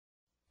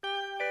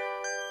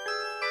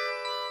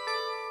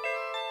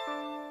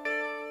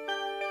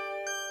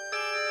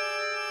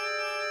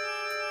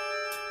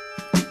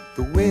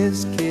The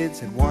Whiz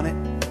Kids had won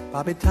it,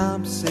 Bobby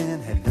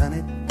Thompson had done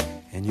it,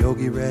 and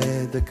Yogi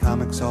read the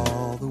comics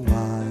all the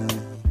while.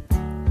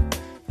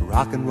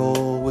 Rock and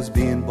roll was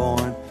being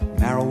born,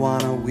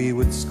 marijuana we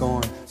would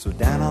scorn. So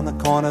down on the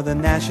corner the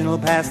national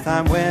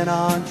pastime went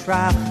on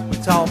trial.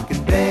 We're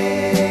talking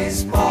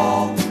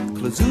baseball,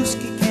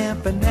 Klazuski,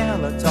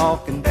 Campanella,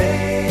 talking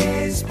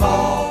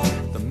baseball.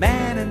 The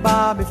Man and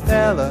Bobby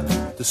Fella,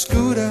 the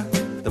Scooter,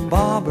 the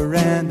Barber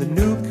and the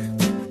Nuke.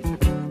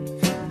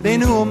 They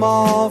knew them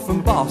all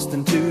from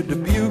Boston to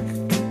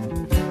Dubuque,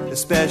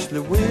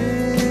 especially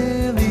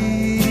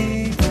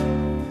Willie,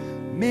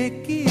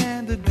 Mickey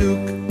and the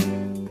Duke.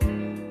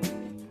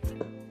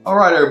 All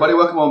right, everybody,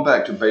 welcome on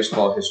back to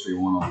Baseball History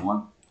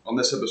 101. On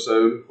this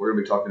episode, we're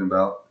going to be talking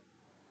about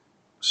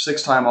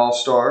six-time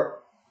All-Star,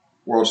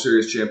 World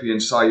Series champion,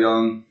 Cy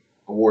Young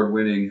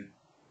Award-winning,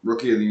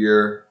 Rookie of the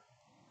Year,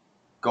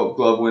 Gold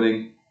Glove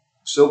winning,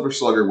 Silver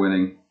Slugger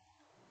winning,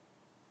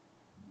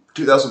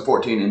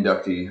 2014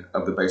 inductee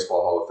of the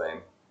Baseball Hall of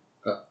Fame.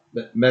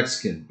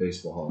 Mexican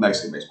Baseball Hall of Fame.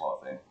 Mexican Baseball Hall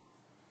of Fame.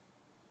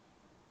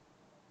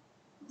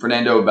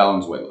 Fernando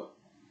Valenzuela.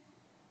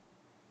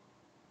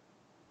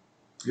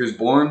 He was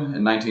born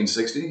in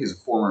 1960. He's a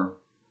former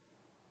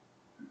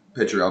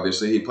pitcher,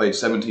 obviously. He played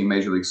 17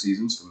 Major League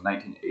seasons from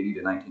 1980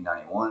 to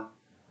 1991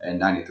 and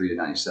 93 to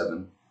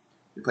 97.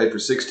 He played for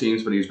 6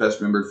 teams, but he was best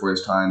remembered for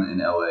his time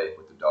in L.A.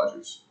 with the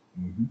Dodgers.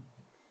 Mm-hmm.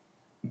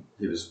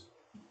 He was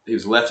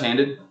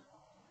left-handed.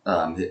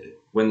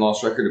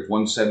 Win-loss record of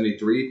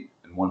 173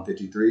 and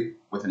 153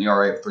 with an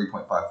ERA of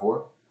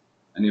 3.54.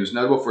 And he was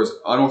notable for his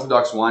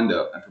unorthodox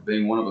windup and for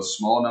being one of a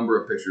small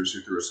number of pitchers who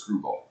threw a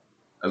screwball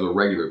as a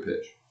regular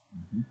pitch.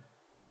 Mm-hmm.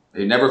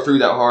 He never threw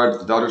that hard,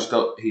 but the Dodgers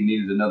felt he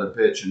needed another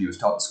pitch, and he was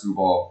taught the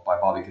screwball by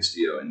Bobby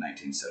Castillo in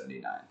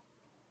 1979.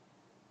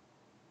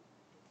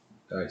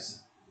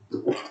 Nice.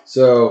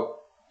 So,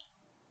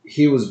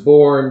 he was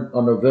born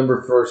on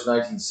November 1st,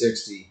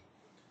 1960,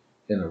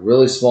 in a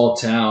really small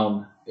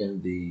town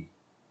in the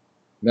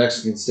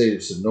Mexican state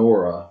of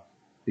Sonora,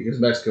 because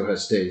Mexico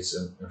has states,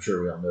 and I'm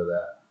sure we all know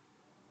that.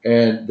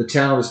 And the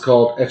town is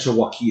called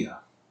Echehuaquilla.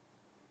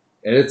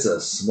 And it's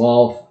a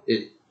small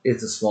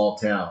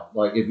town.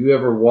 Like, if you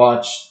ever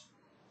watched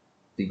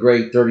the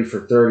great 30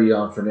 for 30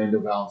 on Fernando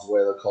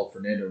Valenzuela called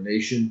Fernando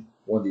Nation,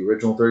 one of the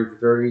original 30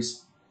 for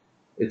 30s,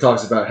 it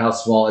talks about how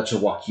small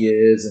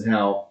Echehuaquilla is and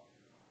how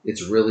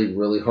it's really,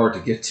 really hard to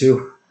get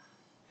to.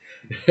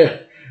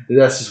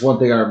 That's just one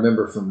thing I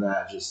remember from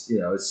that. Just,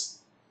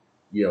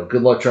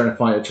 good luck trying to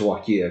find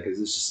Echehuaquilla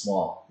because it's just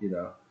small,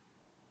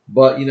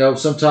 But,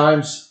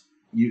 sometimes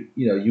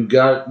you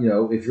got,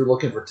 if you're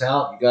looking for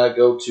talent, you got to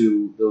go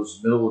to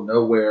those middle of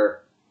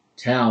nowhere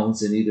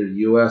towns in either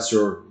U.S.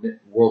 or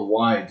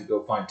worldwide to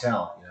go find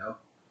talent,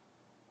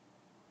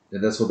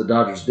 And that's what the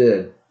Dodgers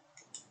did.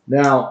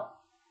 Now,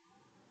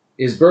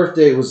 his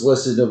birthday was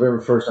listed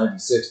November 1st,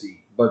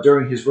 1960, but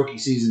during his rookie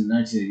season in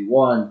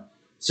 1981,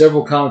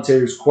 several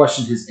commentators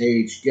questioned his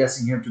age,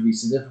 guessing him to be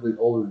significantly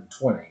older than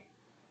 20.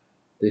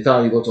 They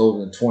thought he looked older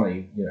than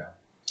 20,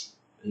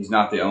 He's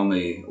not the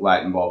only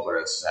Latin ball player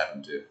that's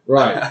happened to.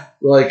 Right.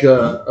 Like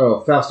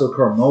Fausto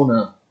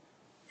Carmona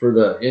for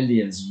the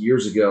Indians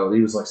years ago.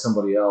 He was like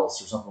somebody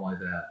else or something like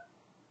that.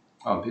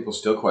 People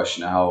still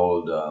question how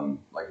old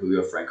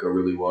Julio Franco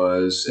really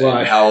was, and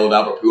right. how old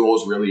Albert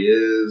Pujols really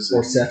is.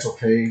 Or Satchel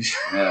Paige.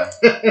 Yeah.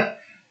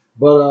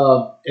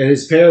 But and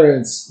his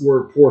parents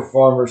were poor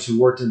farmers who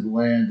worked in the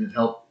land and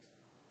helped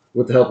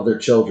with the help of their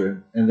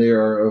children, and they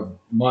are of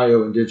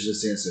Mayo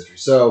indigenous ancestry.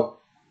 So,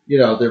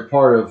 they're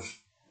part of,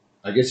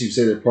 I guess you could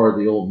say they're part of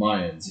the old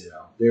Mayans,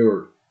 They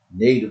were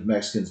native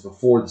Mexicans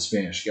before the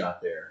Spanish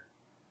got there.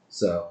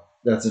 So,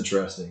 that's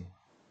interesting.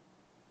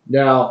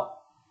 Now,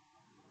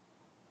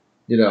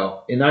 in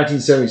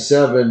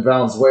 1977,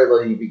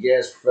 Valenzuela, he began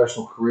his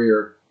professional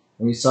career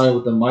when he signed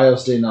with the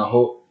Mayos de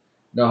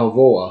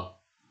Navojoa,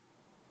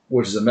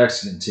 which is a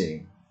Mexican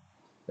team.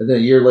 And then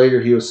a year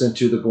later, he was sent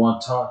to the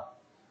Guanajuato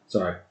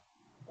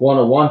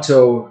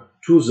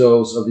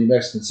Tuzos of the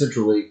Mexican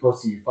Central League,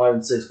 posting a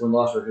 5-6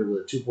 win-loss record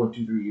with a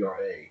 2.23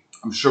 ERA.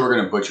 I'm sure we're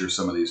going to butcher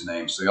some of these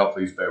names, so y'all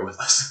please bear with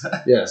us.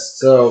 Yes,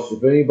 so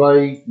if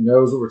anybody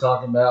knows what we're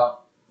talking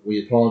about,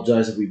 we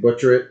apologize if we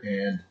butcher it,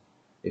 and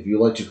if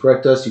you'd like to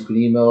correct us, you can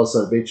email us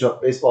at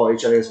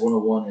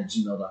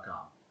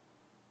baseballhis101@gmail.com.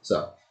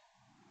 So,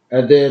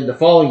 and then the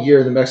following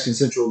year, the Mexican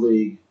Central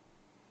League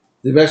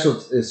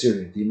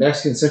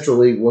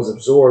was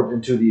absorbed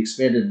into the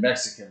expanded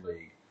Mexican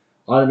League,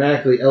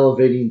 automatically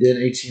elevating then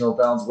 18-year-old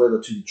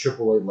Valenzuela to the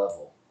AAA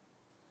level.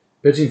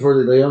 Pitching for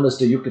the Leones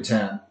de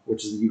Yucatan,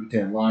 which is the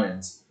Yucatan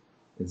Lions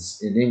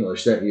in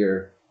English that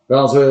year,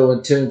 Valenzuela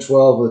went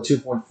 10-12 with a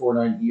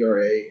 2.49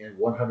 ERA and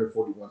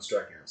 141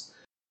 strikeouts.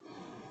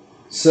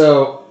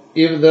 So,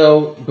 even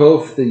though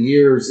both the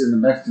years in the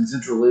Mexican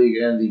Central League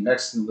and the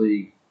Mexican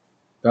League,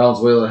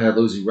 Valenzuela had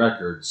losing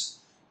records,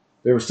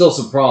 there was still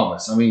some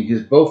promise. I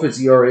mean, both his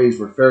ERAs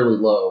were fairly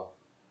low,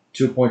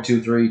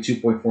 2.23,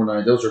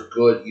 2.49. Those are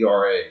good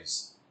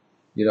ERAs,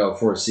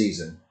 for a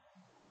season.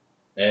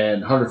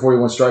 And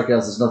 141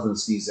 strikeouts is nothing to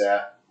sneeze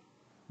at.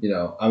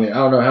 I mean, I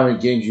don't know how many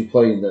games you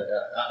play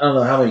I don't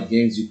know how many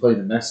games you play in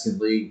the Mexican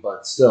League,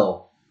 but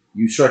still,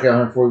 you strike out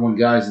 141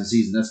 guys in a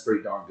season. That's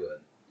pretty darn good.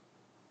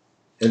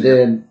 And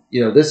then,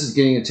 this is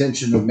getting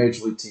attention of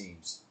major league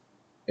teams.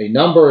 A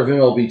number of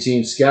MLB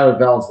teams scouted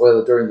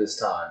Valenzuela during this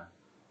time.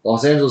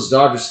 Los Angeles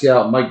Dodgers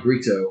scout Mike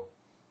Brito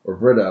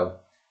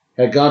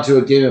had gone to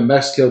a game in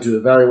Mexico to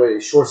evaluate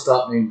a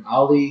shortstop named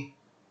Ali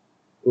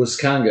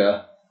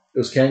Uskanga.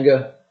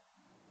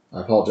 I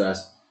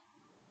apologize.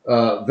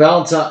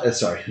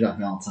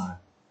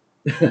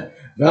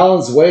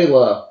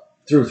 Valenzuela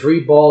threw 3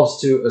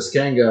 balls to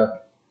Uskanga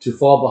to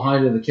fall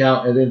behind in the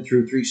count, and then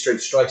threw 3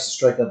 straight strikes to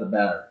strike out the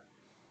batter.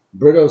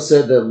 Brito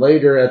said that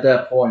later at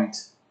that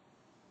point,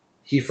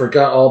 he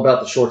forgot all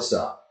about the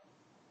shortstop.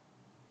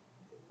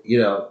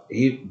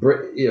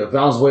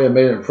 Valenzuela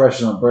made an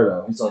impression on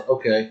Brito. He's like,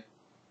 okay,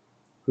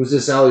 who's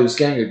this Ali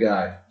Uskanga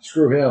guy?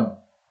 Screw him.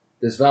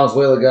 This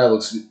Valenzuela guy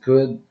looks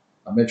good.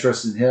 I'm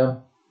interested in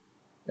him.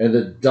 And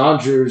the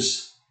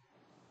Dodgers,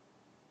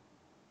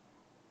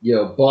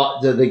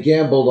 they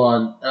gambled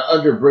on,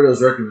 under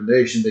Brito's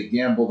recommendation, they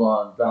gambled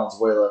on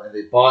Valenzuela, and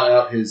they bought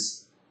out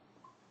his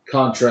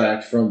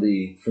contract from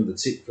the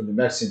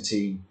Mexican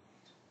team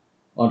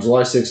on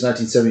July 6,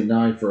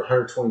 1979 for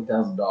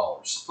 $120,000.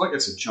 I feel like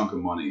it's a chunk of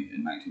money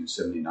in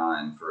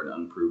 1979 for an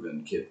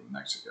unproven kid from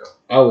Mexico.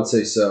 I would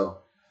say so.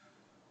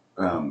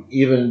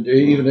 Even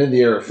in the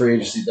era of free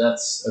agency,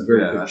 that's a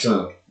very big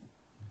chunk.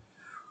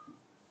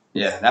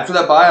 And after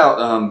that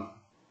buyout,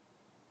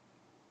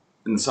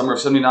 in the summer of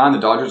 '79, the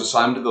Dodgers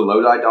assigned him to the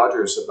Lodi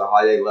Dodgers of the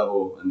high A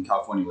level in the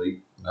California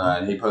League,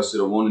 and he posted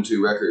a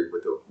 1-2 record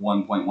with a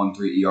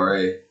 1.13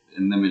 ERA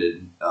in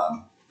limited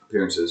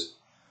appearances.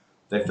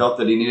 They felt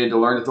that he needed to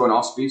learn to throw an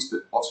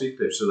off-speed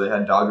pitch, so they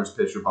had Dodgers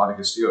pitcher Bobby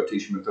Castillo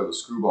teach him to throw the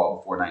screwball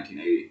before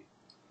 1980.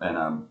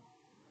 And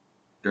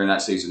during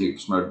that season, he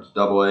was promoted to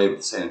Double-A with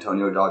the San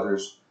Antonio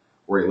Dodgers,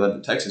 where he led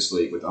the Texas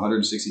League with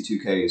 162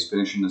 Ks,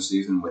 finishing the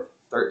season with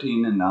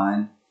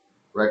 13-9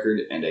 record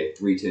and a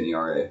 3.10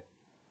 ERA.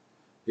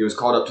 He was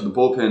called up to the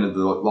bullpen of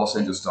the Los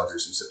Angeles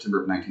Dodgers in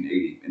September of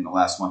 1980 in the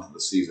last month of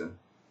the season.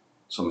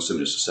 So I'm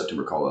assuming it's a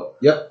September call-up.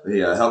 Yep. He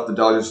helped the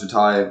Dodgers to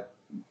tie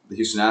the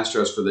Houston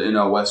Astros for the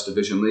NL West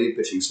Division lead,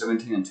 pitching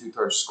 17 2/3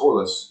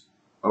 scoreless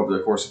over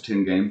the course of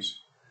 10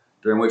 games,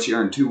 during which he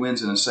earned 2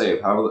 wins and a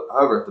save.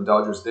 However, the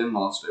Dodgers then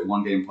lost a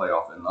 1-game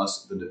playoff and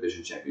thus the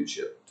division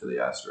championship to the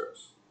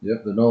Astros.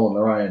 Yep, the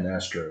Nolan Ryan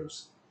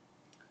Astros.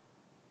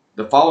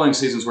 The following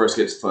season's where it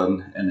gets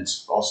fun, and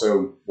it's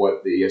also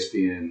what the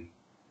ESPN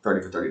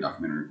 30 for 30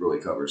 documentary really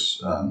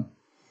covers.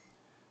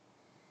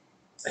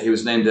 He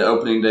was named the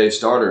opening day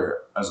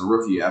starter as a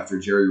rookie after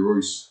Jerry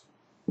Royce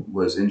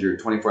was injured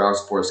 24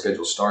 hours before his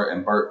scheduled start,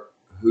 and Bert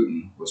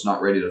Hooton was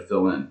not ready to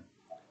fill in.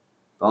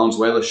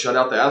 Valenzuela shut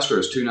out the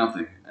Astros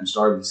 2-0 and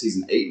started the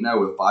season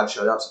 8-0 with 5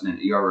 shutouts and an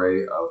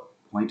ERA of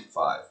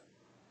 .5.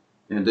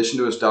 In addition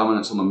to his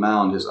dominance on the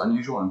mound, his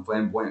unusual and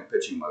flamboyant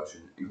pitching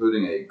motion,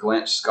 including a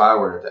glance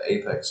skyward at the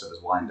apex of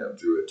his windup,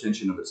 drew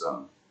attention of its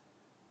own.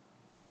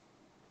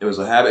 It was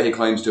a habit he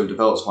claims to have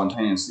developed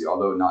spontaneously,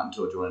 although not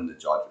until joining the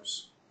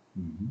Dodgers.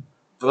 Mm-hmm.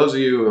 For those of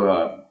you who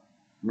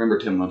remember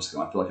Tim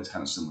Lincecum, I feel like it's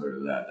kind of similar to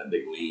that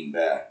big lean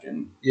back.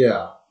 And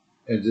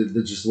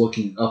they're just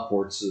looking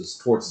upwards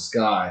towards the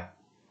sky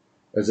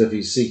as if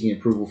he's seeking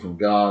approval from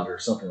God or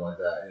something like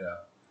that,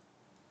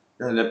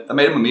 And that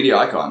made him a media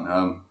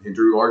icon. He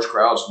drew large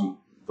crowds from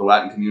the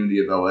Latin community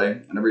of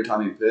LA, and every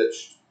time he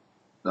pitched,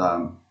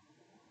 they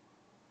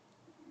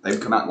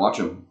would come out and watch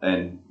him.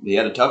 And he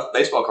had a tough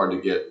baseball card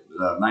to get,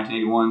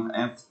 1981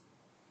 and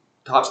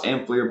Topps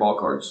and Fleer ball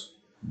cards.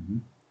 Mm-hmm.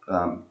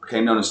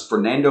 Became known as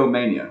Fernando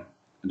Mania.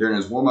 And during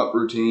his warm-up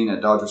routine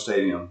at Dodger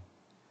Stadium,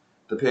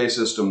 the PA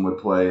system would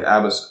play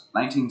ABBA's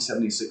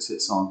 1976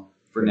 hit song,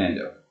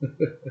 Fernando.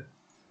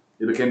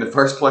 He became the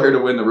first player to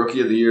win the Rookie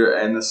of the Year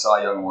and the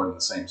Cy Young Award in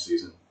the same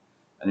season.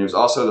 And he was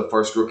also the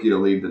first rookie to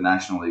lead the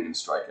National League in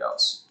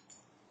strikeouts.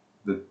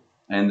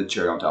 And the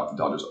cherry on top, the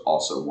Dodgers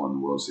also won the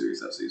World Series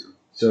that season.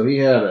 So he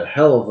had a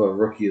hell of a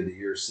Rookie of the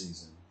Year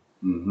season.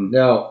 Mm-hmm.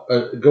 Now,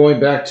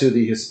 going back to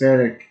the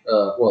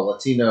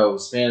Latino,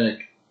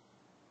 Hispanic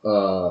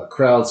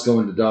crowds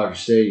going to Dodger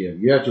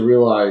Stadium, you have to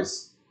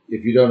realize,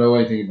 if you don't know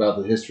anything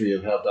about the history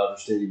of how Dodger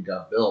Stadium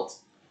got built,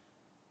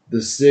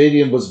 the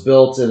stadium was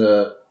built in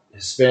a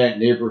Hispanic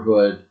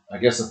neighborhood, I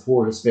guess a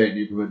poor Hispanic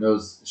neighborhood known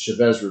as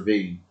Chavez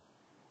Ravine.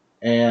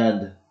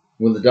 And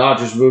when the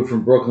Dodgers moved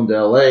from Brooklyn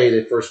to LA,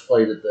 they first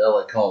played at the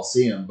LA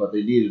Coliseum, but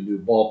they needed a new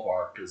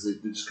ballpark because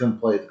they just couldn't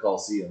play at the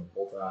Coliseum the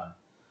whole time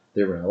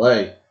they were in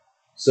LA.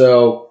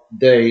 So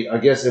they, I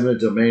guess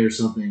eminent domain or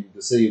something,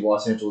 the city of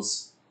Los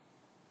Angeles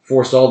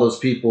forced all those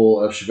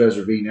people of Chavez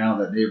Ravine out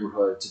of that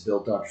neighborhood to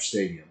build Dodger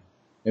Stadium.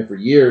 And for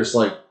years,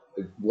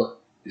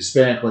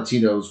 Hispanic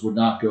Latinos would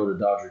not go to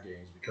Dodger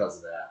games because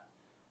of that.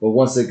 But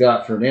once they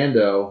got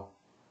Fernando,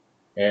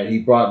 and he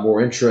brought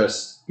more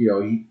interest, he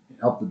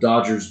helped the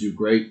Dodgers do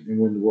great and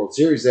win the World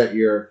Series that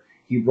year.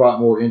 He brought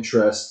more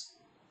interest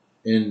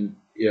in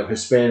the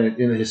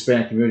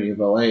Hispanic community of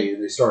LA,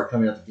 and they started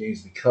coming out to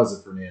games because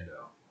of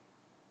Fernando.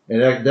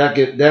 And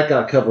that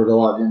got covered a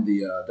lot in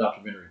the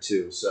documentary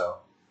too. So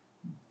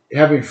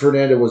having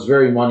Fernando was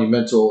very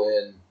monumental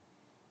in,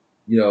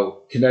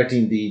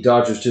 connecting the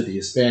Dodgers to the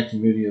Hispanic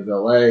community of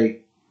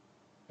LA,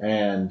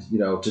 and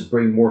to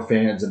bring more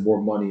fans and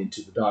more money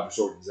into the Dodgers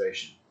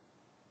organization.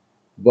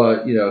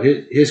 But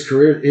his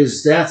career,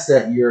 his stats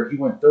that year, he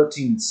went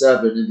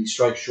 13-7 in the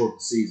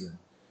strike-shortened season.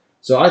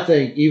 So I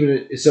think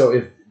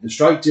if the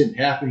strike didn't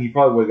happen, he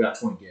probably would have got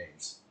 20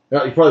 games.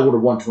 He probably would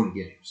have won 20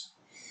 games.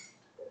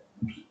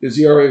 His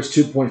ERA was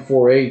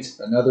 2.48,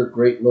 another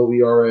great low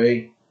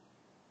ERA.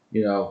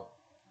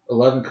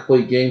 11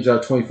 complete games out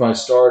of 25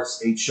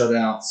 starts, 8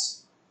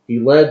 shutouts. He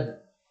led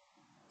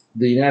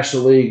the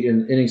National League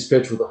in innings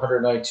pitched with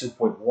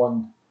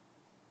 192.1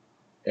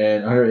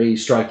 and 180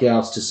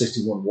 strikeouts to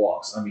 61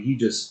 walks. I mean,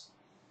 it was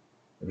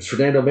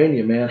Fernando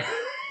Mania, man.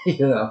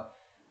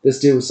 This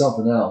dude was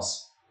something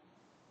else.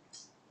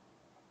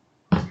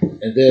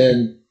 And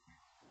then,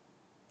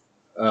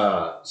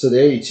 so the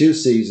 82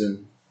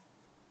 season,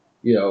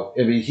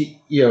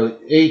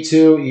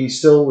 82, he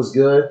still was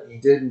good. He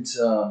didn't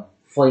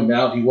flame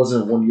out. He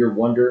wasn't a one-year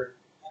wonder.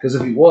 Because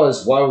if he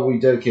was, why would we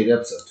dedicate an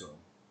episode to him?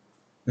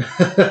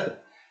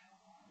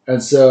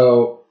 And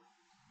so,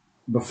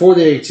 before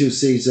the 82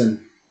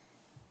 season,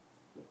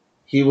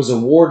 he was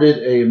awarded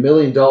a $1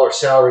 million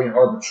salary in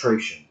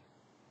arbitration.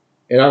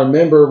 And I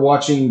remember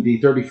watching the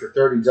 30 for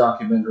 30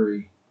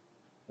 documentary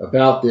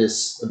about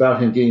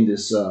him getting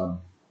this $1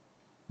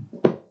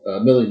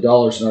 million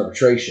in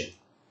arbitration.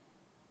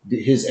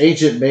 His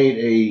agent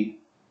made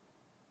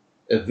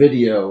a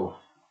video,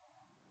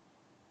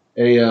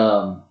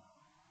 a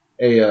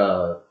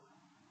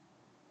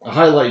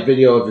highlight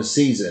video of his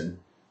season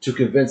to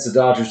convince the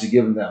Dodgers to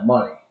give him that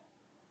money.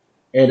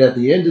 And at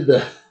the end of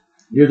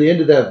near the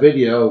end of that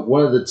video,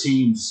 one of the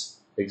team's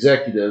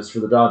executives for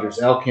the Dodgers,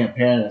 Al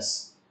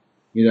Campanis,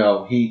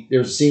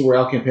 there's a scene where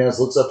Al Campanis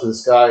looks up to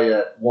this guy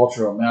at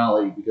Walter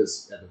O'Malley,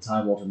 because at the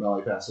time Walter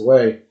O'Malley passed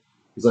away.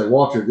 He's like,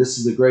 Walter, this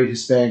is the great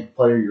Hispanic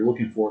player you're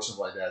looking for,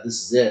 something like that.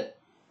 This is it.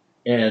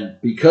 And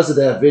because of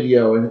that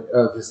video and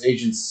of his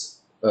agent's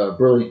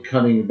brilliant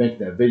cunning in making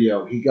that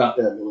video, he got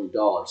that $1 million.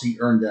 He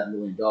earned that $1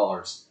 million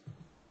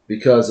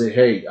because,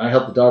 hey, I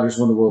helped the Dodgers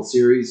win the World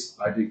Series.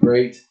 I did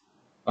great.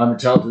 I'm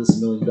entitled to this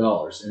 $1 million,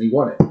 and he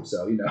won it.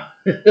 So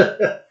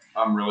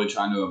I'm really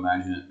trying to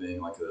imagine it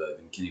being like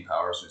in Kenny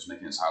Powers, who's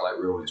making his highlight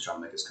reel when he's trying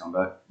to make his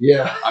comeback.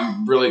 Yeah,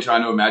 I'm really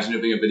trying to imagine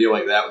it being a video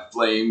like that with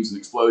flames and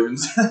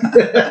explosions.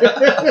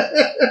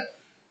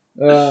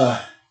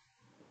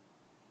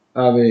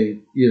 I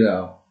mean,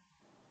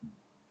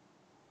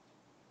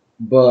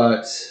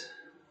 but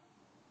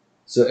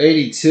so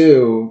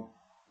 82,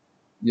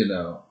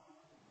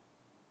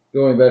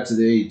 going back to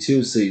the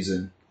 82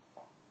 season,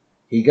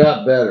 he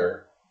got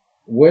better.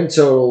 Win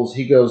totals,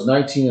 he goes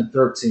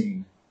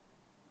 19-13.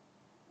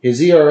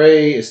 His ERA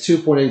is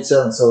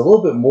 2.87, so a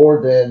little bit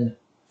more than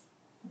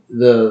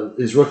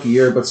his rookie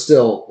year, but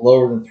still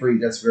lower than 3.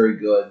 That's very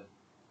good.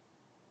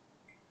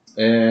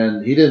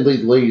 And he didn't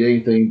lead the league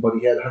anything, but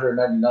he had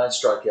 199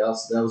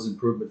 strikeouts. That was an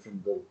improvement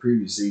from the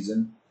previous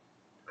season,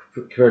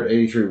 compared to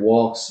 83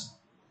 walks.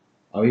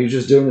 I mean, he was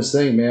just doing his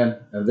thing, man.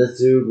 And this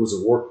dude was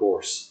a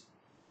workhorse.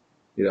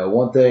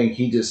 One thing,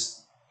 he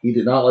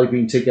did not like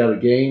being taken out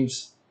of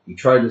games. He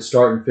tried to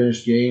start and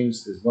finish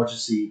games as much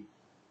as he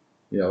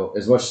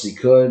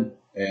could.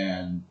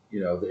 And,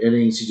 the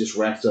innings, he just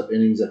racked up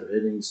innings after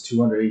innings,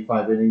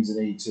 285 innings in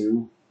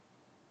 82,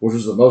 which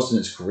was the most in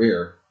his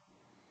career.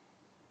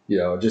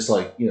 Just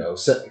like,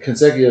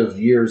 consecutive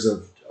years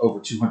of over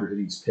 200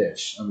 innings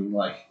pitched. I mean,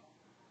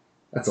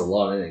 that's a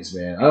lot of innings,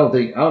 man. I don't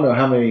know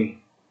how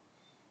many.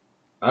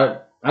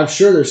 I'm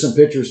sure there's some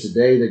pitchers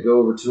today that go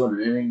over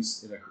 200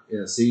 innings in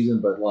a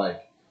season, but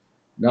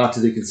not to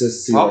the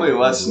consistency. Probably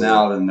less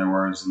now than there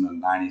was in the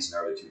 90s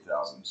and early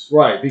 2000s.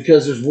 Right,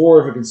 because there's more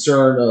of a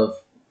concern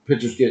of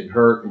pitchers getting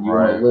hurt, and you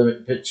want to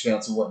limit pitch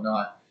counts and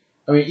whatnot.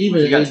 I mean,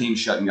 even you got teams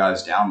shutting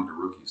guys down with the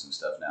rookies and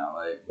stuff now,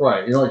 right?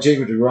 Like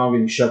Jacob deGrom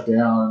getting shut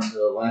down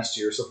last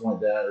year or something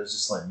like that. It was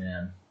just like,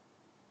 man,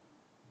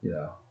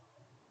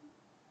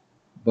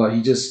 But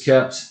he just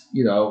kept,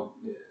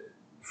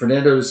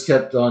 Fernando just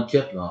kept on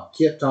keeping on,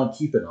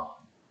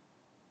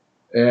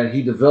 and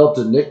he developed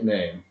a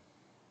nickname.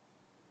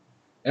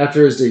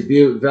 After his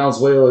debut,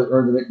 Valenzuela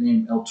earned the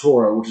nickname El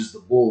Toro, which is the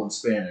bull in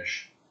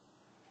Spanish.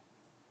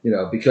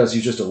 Because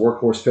he's just a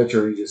workhorse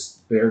pitcher. He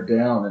just bared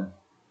down and,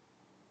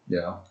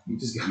 he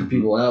just got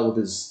people out with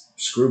his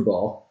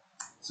screwball.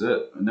 That's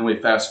it. And then we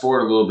fast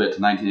forward a little bit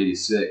to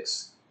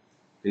 1986.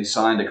 He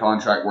signed a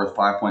contract worth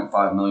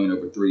 $5.5 million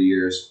over 3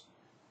 years,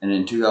 and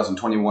in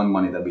 2021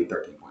 money that'd be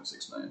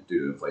 $13.6 million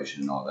due to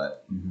inflation and all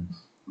that. Mm-hmm.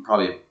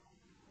 Probably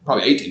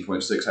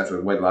 18.6 after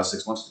we waited the last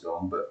 6 months to go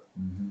on, but.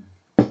 Mm-hmm.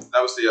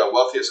 That was the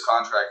wealthiest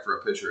contract for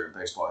a pitcher in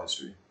baseball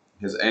history.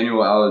 His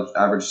annual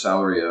average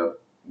salary of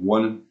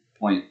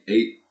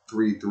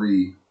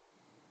 $1.833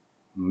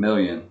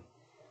 million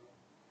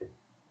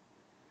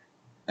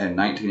and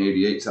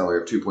 1988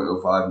 salary of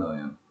 $2.05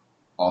 million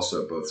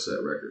also both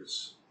set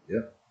records.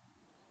 Yeah.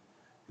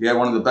 He had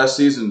one of the best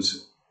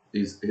seasons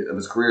of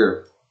his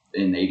career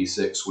in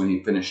 '86 when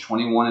he finished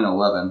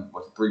 21-11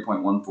 with a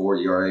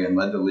 3.14 ERA and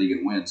led the league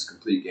in wins,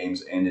 complete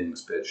games, and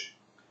innings pitched.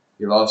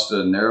 He lost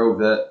a narrow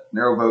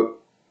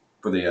vote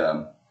for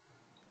the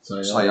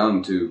Cy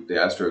Young to the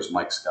Astros'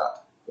 Mike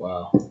Scott.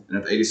 Wow. And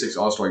at the '86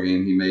 All-Star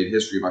Game, he made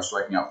history by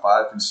striking out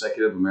 5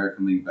 consecutive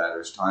American League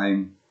batters,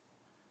 tying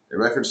a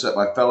record set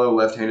by fellow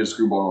left-handed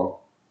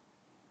screwball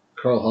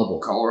Carl Hubbell.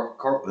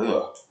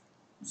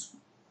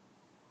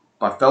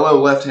 By fellow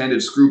left-handed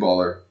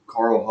screwballer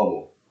Carl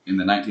Hubbell in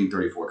the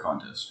 1934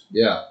 contest.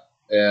 Yeah,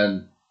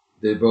 and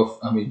they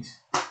both were in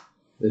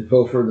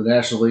the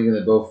National League, and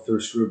they both threw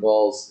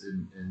screwballs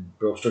and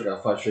both struck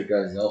out 5 straight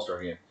guys in the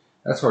All-Star Game.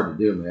 That's hard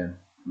to do, man.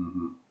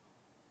 Mm-hmm.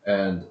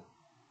 And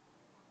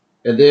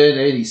then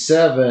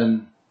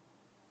 '87,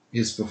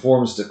 his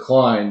performance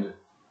declined.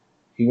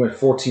 He went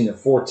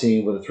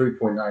 14-14 with a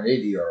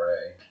 3.98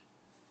 ERA.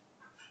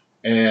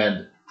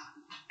 And,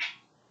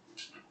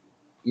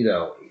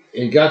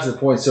 it got to the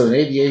point, so in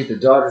 '88, the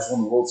Dodgers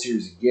won the World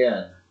Series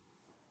again,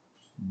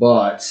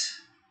 but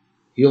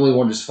he only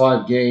won just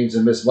 5 games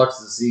and missed much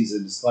of the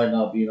season despite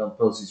not being on the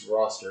postseason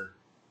roster.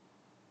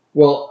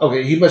 Well,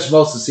 okay, he missed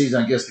most of the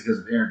season, I guess, because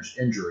of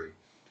injury.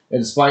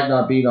 And despite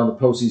not being on the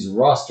postseason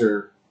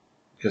roster,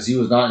 because he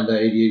was not in the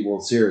 '88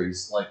 World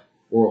Series like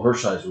Oral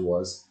Hershiser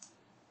was,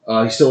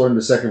 he still earned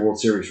the 2nd World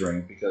Series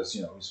ring because,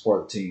 he's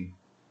part of the team.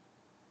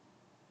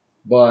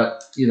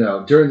 But,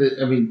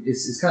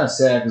 it's kind of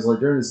sad because,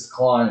 during this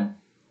decline,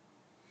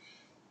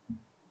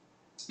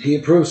 he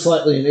improved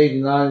slightly in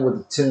 '89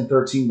 with a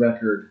 10-13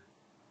 record.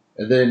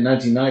 And then in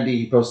 1990,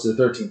 he posted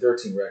a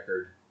 13-13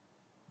 record.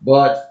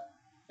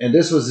 And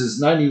this was his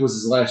 90 was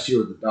his last year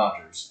with the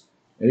Dodgers.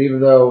 And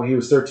even though he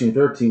was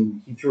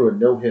 13-13, he threw a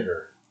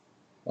no-hitter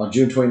on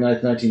June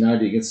 29th,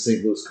 1990 against the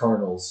St. Louis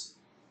Cardinals.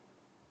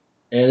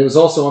 And it was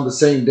also on the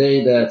same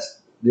day that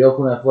the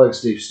Oakland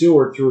Athletics' Dave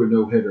Stewart threw a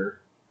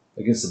no-hitter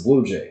against the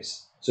Blue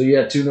Jays. So you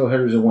had 2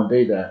 no-hitters in one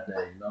day that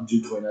day, on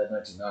June 29th,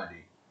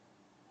 1990.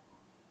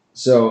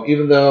 So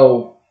even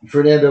though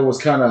Fernando was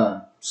kind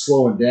of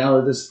slowing down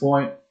at this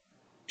point,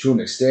 to an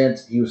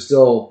extent, he was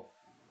still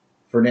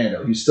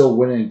Fernando. He was still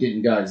winning and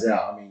getting guys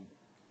out.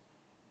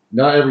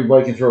 Not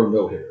everybody can throw a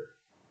no-hitter.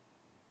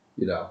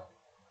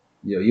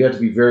 You have to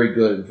be very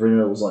good, and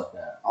Fernando was like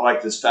that. I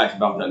like this fact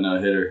about that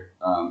no-hitter.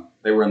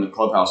 They were in the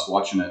clubhouse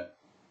watching it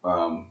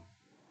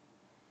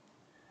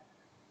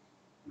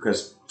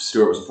because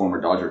Stewart was a former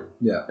Dodger.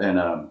 Yeah.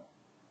 And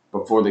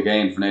before the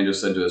game, Fernando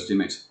said to his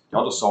teammates,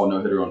 "Y'all just saw a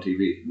no-hitter on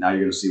TV. Now you're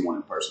going to see one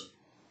in person."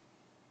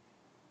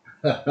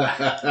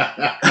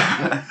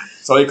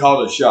 So he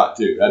called it a shot,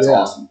 too. That's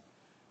awesome.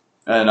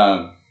 And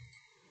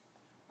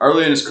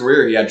early in his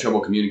career, he had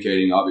trouble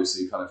communicating,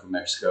 obviously, coming from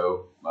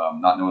Mexico,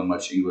 not knowing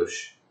much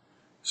English.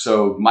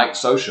 So Mike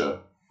Scioscia,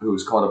 who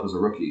was called up as a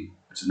rookie,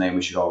 it's a name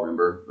we should all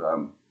remember,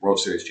 World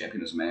Series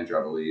champion as a manager,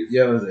 I believe.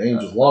 Yeah, it was the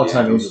Angels,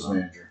 long-time Angels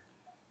manager.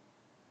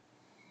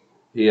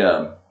 He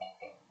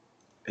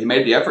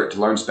made the effort to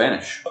learn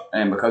Spanish,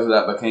 and because of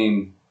that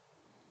became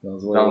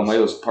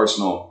Valenzuela's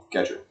personal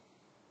catcher.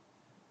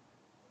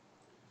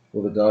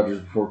 Well, the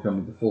Dodgers before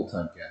becoming the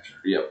full-time catcher.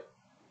 Yep.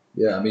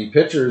 Yeah,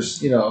 pitchers,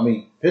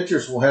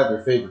 pitchers will have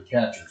their favorite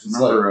catchers. It's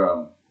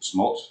Remember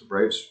Smoltz, the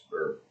Braves?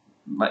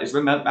 It's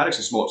been Maddox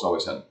and Smoltz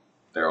always had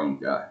their own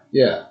guy.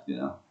 Yeah.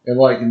 And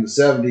in the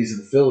 70s in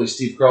the Phillies,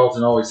 Steve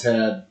Carlton always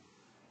had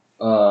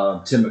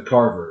Tim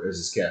McCarver as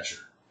his catcher.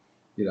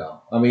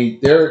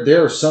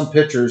 There are some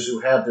pitchers who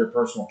have their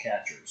personal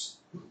catchers.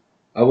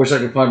 I wish I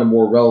could find a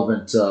more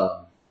relevant,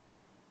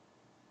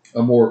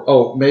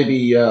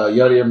 maybe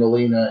Yadier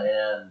Molina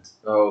and,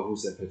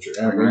 who's that pitcher?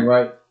 Aaron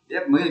Wainwright?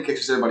 Yeah, Molina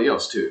catches everybody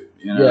else too.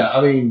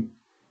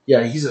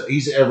 Yeah,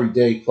 he's an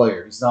everyday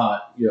player. He's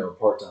not, a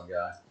part-time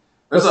guy.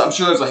 I'm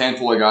sure there's a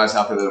handful of guys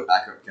out there that are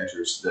backup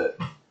catchers that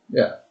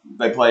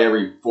they play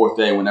every 4th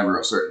day whenever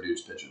a certain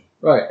dude's pitching.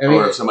 Right.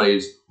 Or if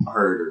somebody's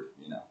hurt or,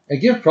 And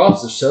give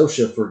props to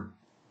Scioscia for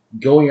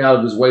going out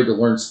of his way to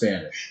learn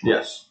Spanish.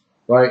 Yes.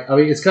 Right?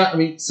 It's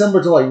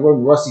similar to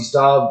when Rusty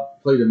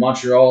Staub played in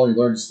Montreal and he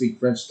learned to speak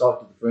French,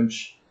 talk to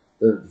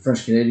the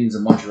French Canadians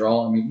in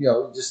Montreal. If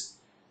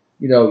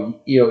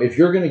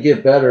you're going to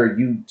get better,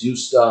 you do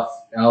stuff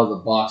out of the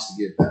box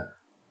to get better.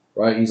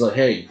 Right? He's like,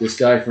 hey, this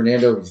guy,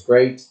 Fernando, he's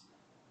great.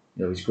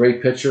 He's a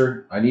great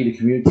pitcher. I need to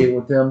communicate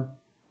with him.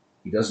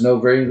 He doesn't know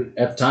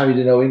at the time he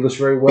didn't know English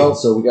very well,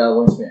 so we got to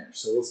learn Spanish.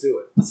 So let's do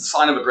it. It's a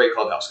sign of a great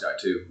clubhouse guy,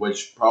 too,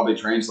 which probably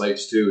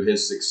translates to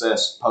his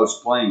success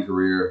post-playing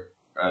career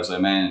as a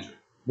manager.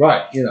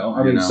 Right.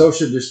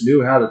 Scioscia just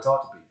knew how to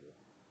talk to people.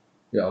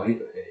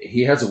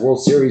 He has a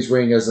World Series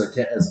ring as a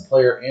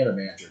player and a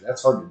manager.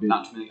 That's hard to do.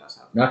 Not too many guys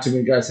have that. Not too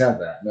many guys have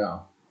that,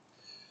 no.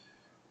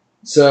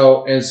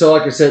 So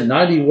like I said,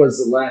 90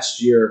 was the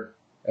last year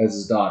as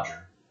his Dodger.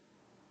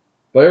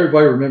 But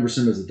everybody remembers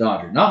him as a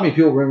Dodger. Not many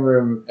people remember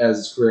him as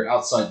his career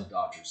outside the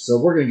Dodgers. So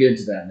we're going to get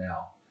into that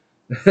now.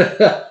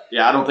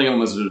 Yeah, I don't think of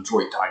him as a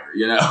Detroit Tiger,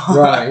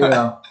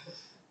 Right,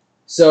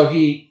 So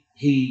he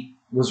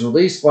was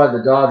released by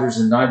the Dodgers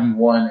in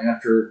 91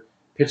 after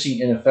pitching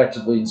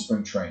ineffectively in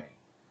spring training.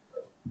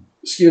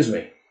 Excuse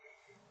me.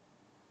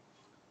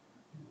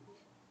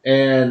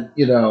 And,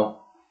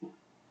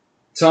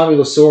 Tommy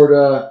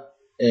Lasorda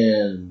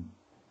and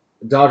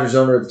Dodgers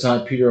owner at the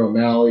time, Peter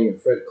O'Malley,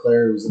 and Fred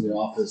Clare, who was in the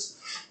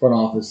front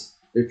office,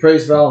 they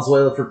praised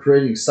Valenzuela for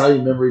creating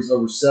exciting memories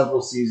over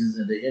several seasons,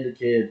 and they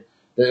indicated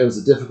that it was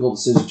a difficult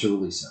decision to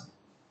release him.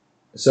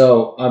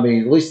 So,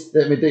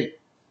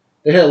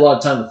 they had a lot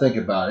of time to think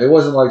about it. It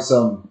wasn't like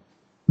some,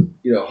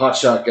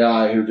 hotshot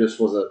guy who just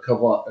was a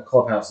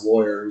clubhouse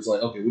lawyer who's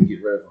like, okay, we can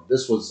get rid of him.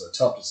 This was a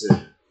tough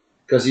decision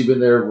because he'd been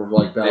there for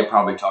like They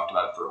probably talked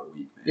about it for a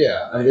week. Man.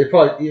 Yeah,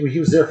 he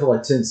was there for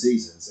like 10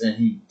 seasons, and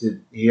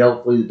he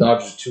helped lead the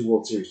Dodgers to 2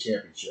 World Series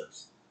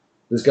championships.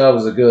 This guy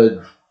was a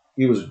good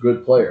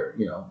player,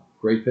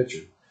 great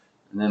pitcher.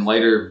 And then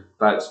later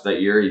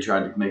that year, he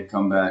tried to make a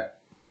comeback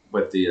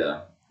with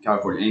the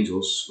California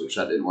Angels, which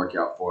that didn't work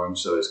out for him.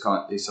 So he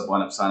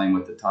wound up signing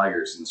with the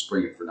Tigers in the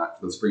spring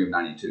of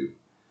 '92.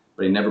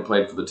 But he never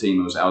played for the team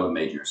and was out of the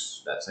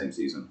majors that same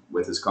season,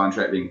 with his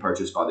contract being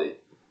purchased by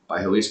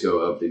Jalisco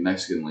of the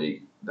Mexican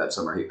League that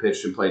summer. He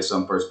pitched and played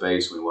some first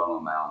base when he went on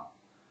the mound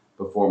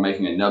before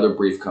making another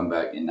brief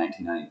comeback in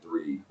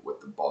 1993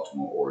 with the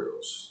Baltimore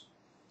Orioles.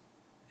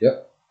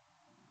 Yep.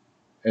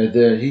 And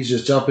then he's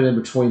just jumping in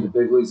between the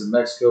big leagues in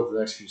Mexico for the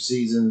next few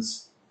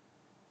seasons.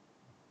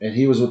 And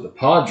he was with the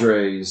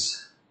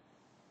Padres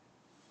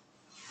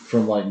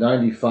from like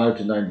 95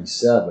 to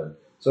 97.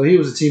 So he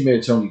was a teammate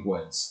of Tony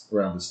Gwynn's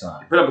around this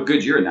time. He put up a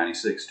good year in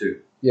 96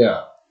 too.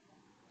 Yeah.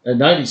 In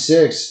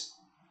 96,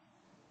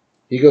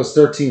 he goes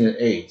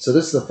 13-8. So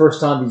this is the first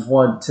time he's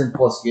won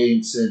 10-plus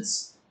games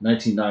since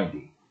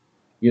 1990.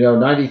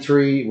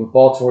 93 with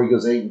Baltimore, he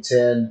goes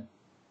 8-10.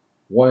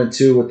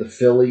 1-2 with the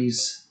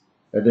Phillies.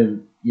 And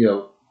then,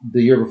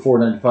 the year before,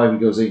 95, he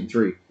goes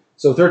 8-3.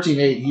 So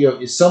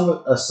 13-8, is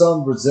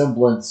some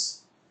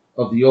resemblance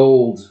of the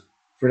old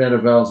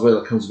Fernando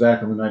Valenzuela comes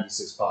back on the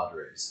 96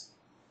 Padres.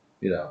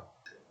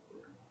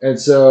 And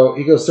so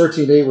he goes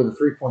 13-8 with a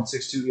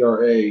 3.62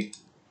 ERA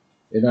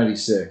in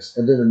 96.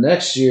 And then the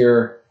next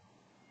year,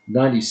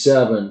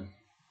 97,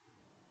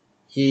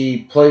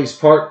 he plays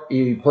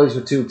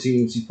with 2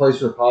 teams. He plays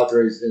for the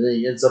Padres, and then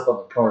he ends up on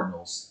the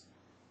Cardinals,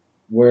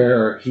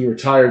 where he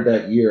retired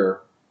that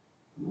year,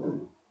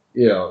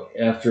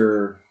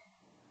 after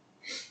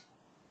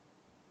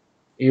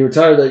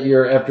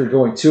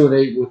going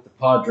 2-8 with the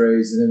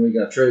Padres, and then when he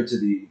got traded to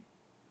the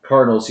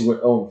Cardinals, he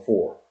went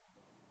 0-4.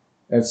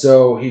 And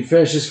so he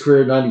finished his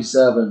career in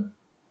 97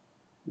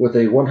 with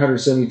a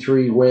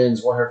 173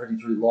 wins,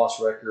 153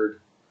 loss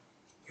record,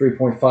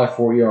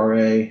 3.54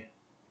 ERA,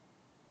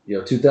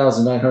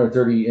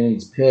 2,930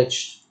 innings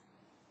pitched,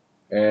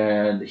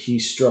 and he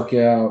struck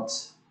out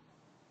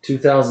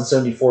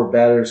 2,074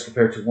 batters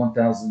compared to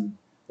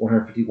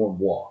 1,151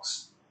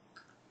 walks.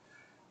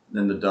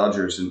 Then the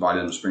Dodgers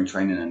invited him to spring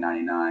training in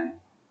 99.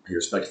 He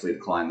respectfully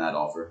declined that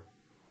offer.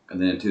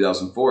 And then in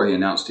 2004, he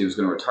announced he was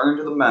going to return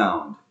to the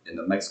mound in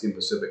the Mexican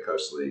Pacific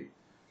Coast League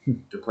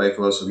to play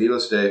for Los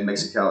Angeles de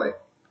Mexicali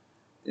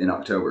in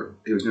October.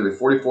 He was nearly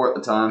 44 at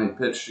the time. He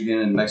pitched again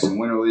in the Mexican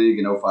Winter League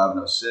in 05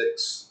 and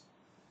 06.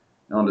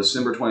 And on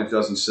December 20,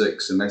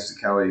 2006, in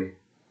Mexicali,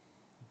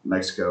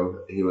 Mexico,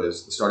 he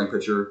was the starting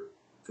pitcher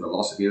for the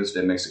Los Angeles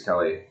de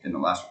Mexicali in the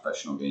last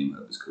professional game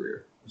of his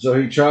career. So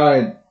he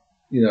tried,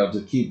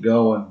 to keep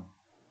going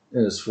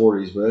in his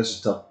 40s, but that's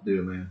just tough to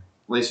do, man.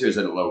 At least he was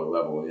at a lower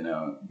level,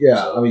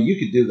 Yeah, So, you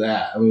could do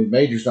that.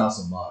 Major's not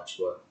so much,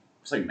 but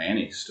it's like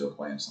Manny's still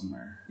playing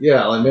somewhere.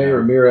 yeah, like Manny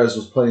Ramirez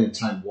was playing in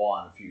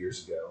Taiwan a few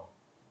years ago.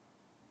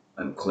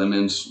 And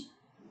Clemens,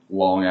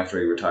 long after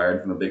he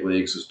retired from the big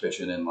leagues, was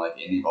pitching in like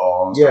indie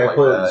ball and Yeah, stuff he like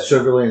played that. at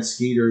Sugarland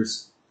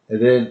Skeeters.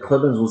 And then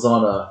Clemens was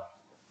on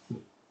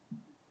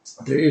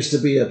there used to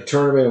be a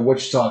tournament in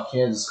Wichita,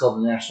 Kansas called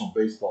the National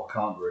Baseball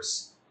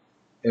Congress.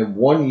 And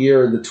one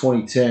year in the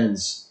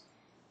 2010s,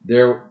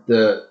 there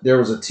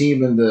was a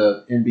team in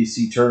the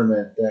NBC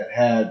tournament that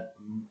had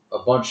a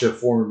bunch of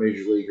former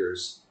major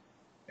leaguers,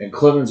 and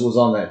Clemens was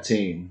on that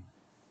team.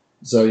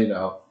 So,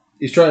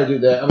 he's trying to do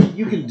that.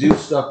 You can do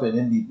stuff in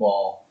indie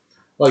ball.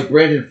 Like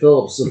Brandon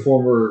Phillips, the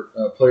former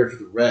player for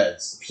the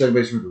Reds, second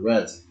baseman for the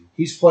Reds.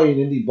 He's playing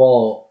indie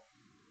ball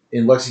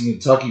in Lexington,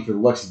 Kentucky for the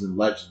Lexington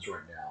Legends right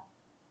now.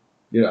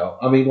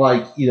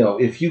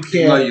 If you can't...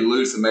 Even though you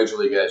lose the major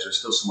league edge, there's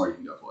still somewhere you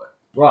can go play.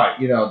 Right,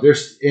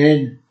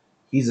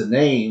 he's a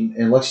name,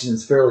 and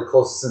Lexington's fairly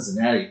close to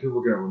Cincinnati. People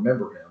are going to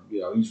remember him.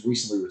 He's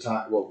recently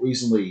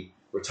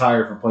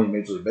retired from playing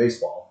Major League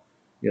Baseball.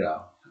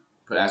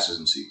 Put asses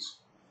in seats.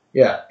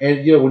 Yeah,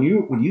 and when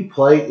you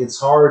play, it's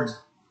hard.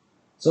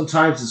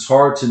 Sometimes it's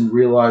hard to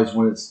realize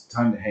when it's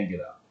time to hang it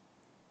up.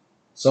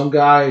 Some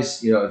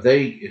guys, if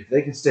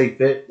they can stay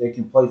fit, they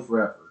can play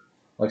forever,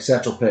 like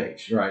Satchel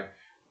Paige, right?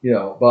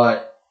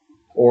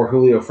 Or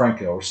Julio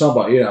Franco or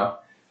somebody,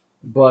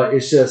 But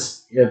it's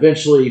just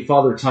eventually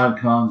Father Time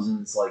comes,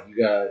 and it's like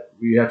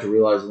you have to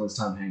realize when it's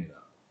time to hang it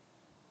up.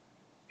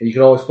 And you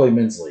can always play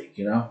men's league,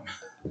 Yeah.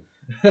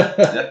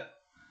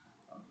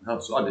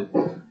 So I did.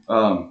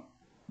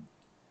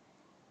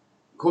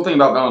 Cool thing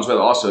about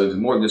Valenzuela also is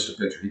more than just a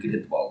pitcher. He could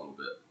hit the ball a little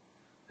bit.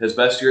 His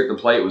best year at the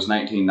plate was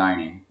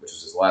 1990, which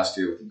was his last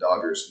year with the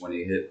Dodgers, when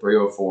he hit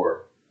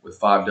 304 with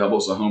 5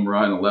 doubles, a home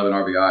run, 11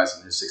 RBIs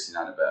in his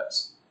 69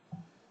 at-bats.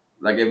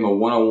 That gave him a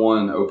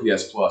 101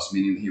 OPS plus,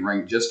 meaning that he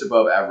ranked just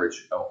above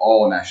average of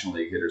all National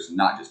League hitters,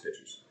 not just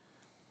pitchers.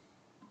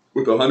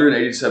 With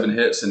 187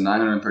 hits and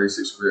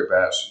 936 career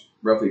at-bats,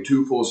 roughly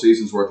 2 full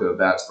seasons worth of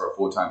at-bats for a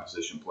full-time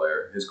position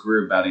player, his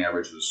career batting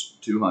average was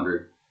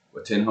 200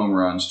 with 10 home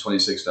runs,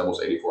 26 doubles,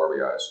 84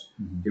 RBIs.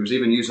 He was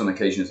even used on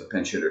occasion as a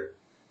pinch hitter,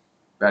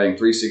 batting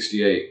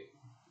 .368.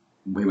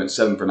 He went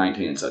 7 for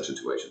 19 in such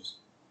situations.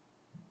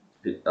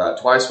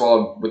 Twice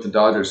while with the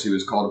Dodgers, he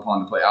was called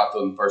upon to play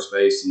outfield and first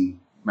base in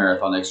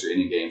marathon extra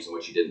inning games in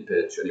which he didn't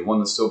pitch, and he won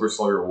the Silver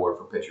Slugger Award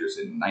for pitchers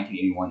in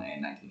 1981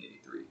 and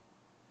 1983.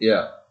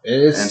 Yeah.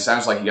 And it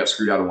sounds like he got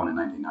screwed out of one in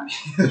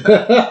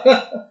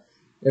 1990.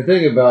 And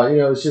think about it,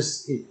 it's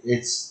just,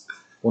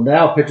 well,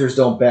 now pitchers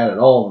don't bat at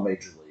all in the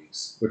major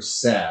leagues, which is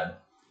sad.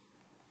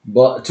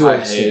 But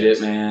I hate it,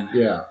 man.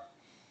 Yeah.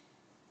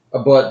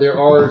 But there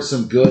are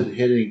some good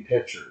hitting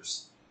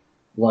pitchers.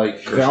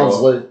 Like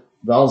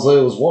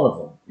Valenzuela was one of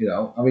them,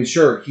 I mean,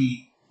 sure,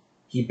 he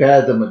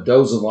batted the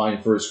Mendoza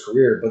line for his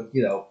career, but,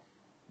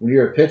 when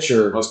you're a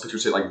pitcher. Most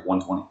pitchers hit like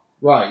 120.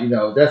 Right,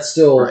 that's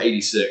still. Or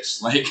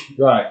 86.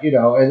 Right, and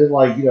then,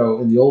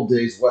 in the old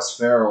days, Wes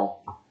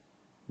Farrell,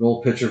 an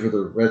old pitcher for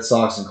the Red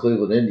Sox and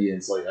Cleveland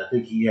Indians, I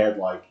think he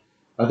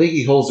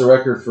holds the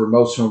record for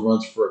most home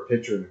runs for a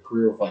pitcher in a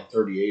career with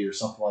 38 or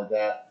something like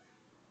that.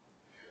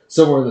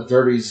 Somewhere in the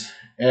 30s.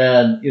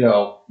 And,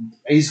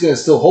 he's going to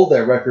still hold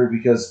that record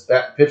because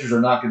pitchers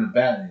are not going to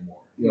bat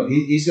anymore.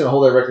 He's going to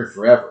hold that record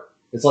forever.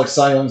 It's like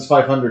Cy Young's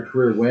 500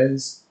 career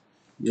wins.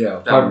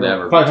 Yeah,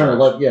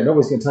 500. Yeah,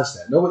 nobody's going to touch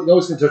that.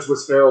 Nobody's going to touch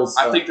Wes Farrell's.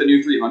 I think the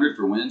new 300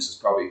 for wins is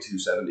probably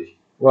 270.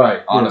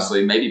 Right.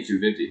 Honestly, maybe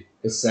 250.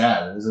 It's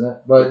sad, isn't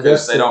it? But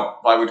because they don't,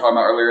 like we were talking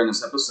about earlier in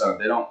this episode,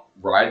 they don't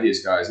ride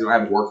these guys. They don't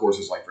have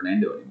workhorses like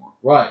Fernando anymore.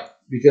 Right,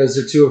 because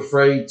they're too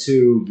afraid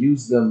to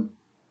use them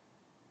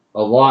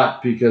a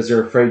lot because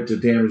they're afraid to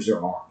damage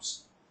their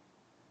arms.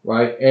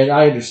 Right, and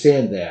I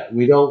understand that.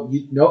 I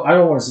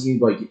don't want to see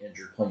anybody get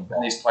injured playing ball.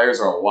 And these players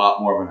are a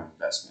lot more of an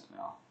investment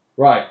now.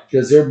 Right,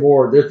 because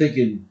they're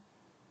thinking,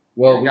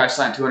 well, the guys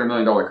signed $200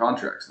 million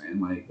contracts, man.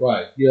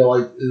 Right,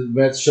 the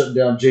Mets shutting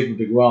down Jacob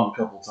deGrom a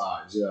couple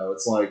times.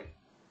 It's like,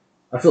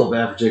 I feel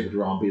bad for Jacob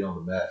deGrom being on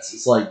the Mets.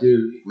 It's like,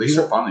 dude, at least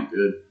they're finally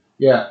good.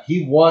 Yeah,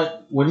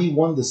 when he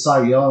won the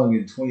Cy Young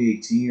in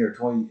 2018 or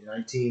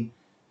 2019,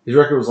 his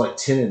record was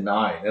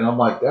 10-9, and I'm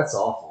like, that's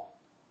awful.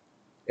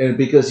 And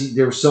because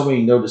there were so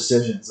many no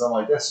decisions, I'm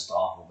like, that's just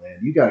awful, man.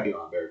 You got to get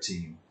on a better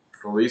team.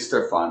 At least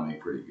they're finally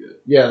pretty good.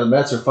 Yeah, the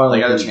Mets are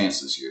finally. They got a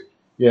chance this year.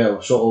 Yeah,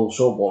 old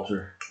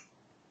Showalter.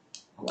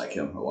 I like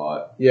him a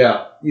lot.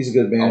 Yeah, he's a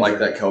good manager. I like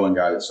that Cohen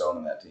guy that's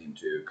owning that team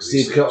too.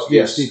 Steve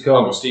Cohen.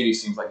 Uncle Stevie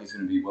seems like he's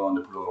going to be willing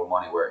to put a little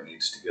money where it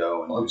needs to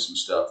go and do some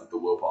stuff that the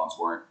Wilpons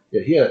weren't.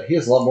 Yeah, he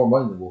has a lot more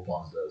money than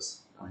Wilpons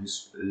does. Oh,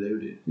 he's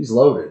loaded. He's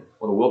loaded.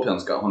 Well, the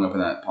Wilpons got hung up in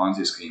that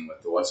Ponzi scheme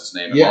with the what's his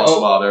name and lost a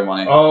lot of their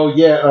money. Oh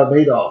yeah,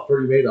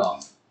 Bernie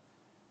Madoff.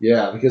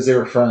 Yeah, because they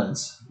were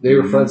friends. They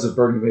were friends with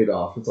Bernie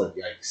Madoff. It's like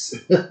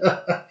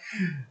yikes.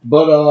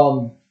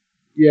 But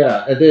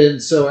yeah, and then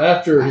so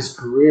after his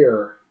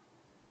career,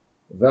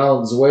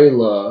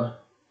 Valenzuela,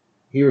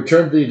 he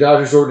returned to the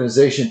Dodgers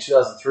organization in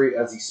 2003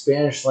 as a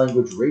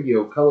Spanish-language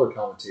radio color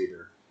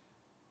commentator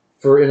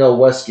for NL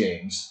West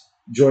games,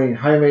 joining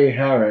Jaime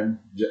Jarrin,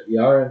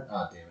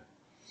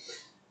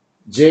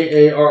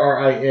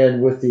 Jarrin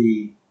with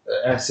the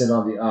accent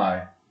on the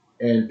I,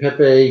 and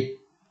Pepe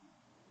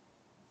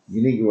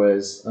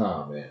Yaniguez.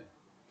 Oh, man.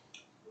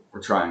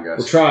 We're trying, guys.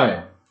 We're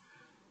trying.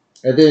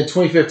 And then in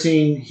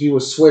 2015, he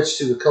was switched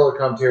to the color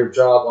commentator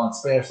job on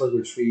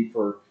Spanish-language feed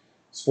for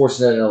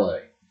Sportsnet LA.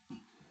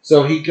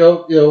 So he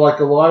like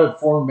a lot of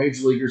former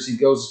major leaguers, he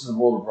goes into the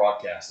world of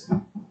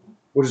broadcasting,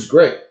 which is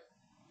great,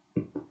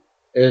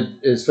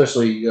 and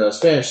especially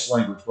Spanish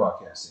language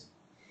broadcasting.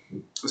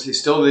 Is he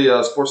still the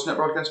Sportsnet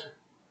broadcaster?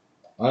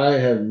 I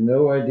have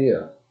no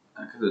idea.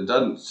 Because it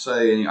doesn't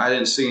say any. I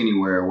didn't see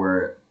anywhere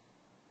where it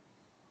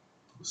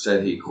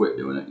said he quit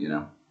doing it.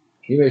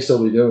 He may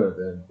still be doing it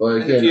then,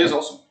 but again, he is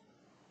awesome.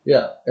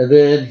 Yeah, and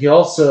then he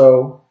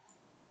also.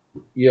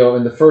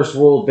 In the first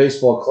World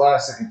Baseball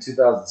Classic in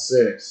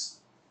 2006,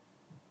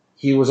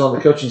 he was on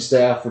the coaching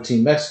staff for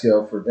Team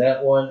Mexico for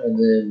that one, and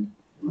then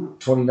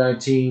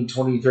 2019,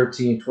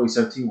 2013, and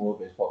 2017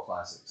 World Baseball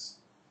Classics.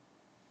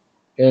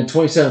 And in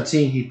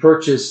 2017, he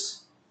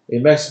purchased a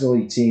Mexican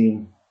League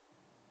team,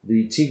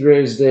 the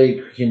Tigres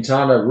de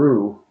Quintana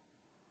Roo,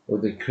 or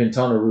the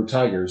Quintana Roo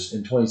Tigers,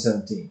 in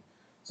 2017.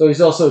 So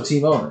he's also a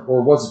team owner,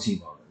 or was a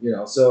team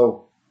owner.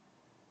 So...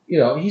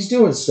 he's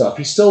doing stuff.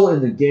 He's still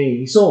in the game.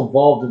 He's still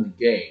involved in the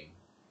game,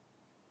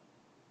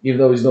 even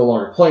though he's no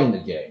longer playing the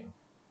game,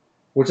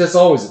 which that's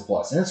always a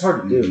plus. And it's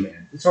hard to do,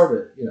 man. It's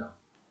hard to,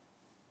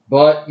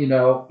 But,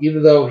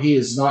 even though he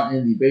is not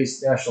in the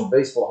National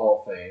Baseball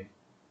Hall of Fame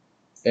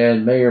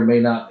and may or may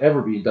not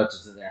ever be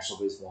inducted to the National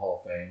Baseball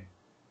Hall of Fame,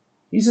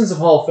 he's in some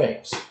Hall of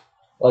Fames.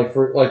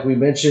 Like we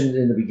mentioned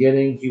in the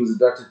beginning, he was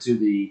inducted to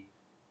the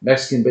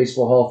Mexican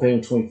Baseball Hall of Fame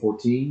in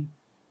 2014.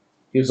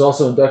 He was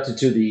also inducted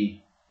to the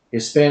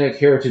Hispanic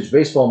Heritage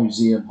Baseball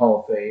Museum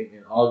Hall of Fame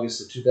in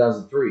August of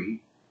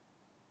 2003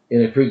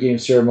 in a pregame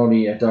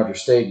ceremony at Dodger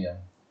Stadium.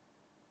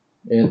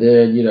 And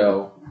then,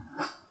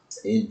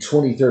 in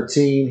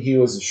 2013, he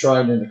was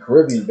enshrined in the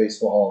Caribbean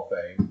Baseball Hall of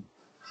Fame.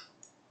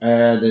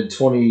 And in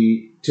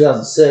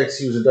 2006,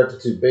 he was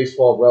inducted to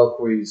Baseball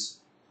Reliquary's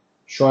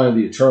Shrine of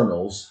the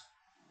Eternals.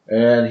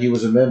 And he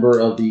was a member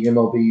of the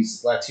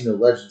MLB's Latino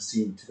Legends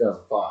team in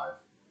 2005,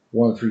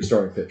 one of the 3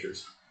 starting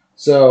pitchers.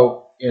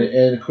 So,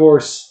 and of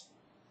course,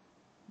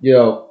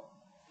 the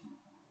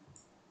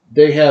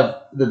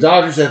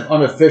Dodgers have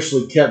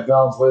unofficially kept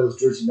Valenzuela's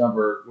jersey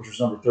number, which was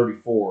number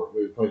 34,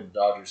 when he played with the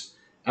Dodgers,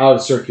 out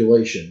of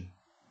circulation.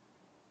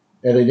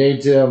 And they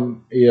named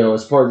him,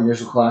 as part of the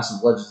initial class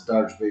of Legends of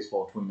Dodgers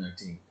Baseball in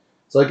 2019.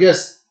 So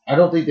I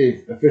don't think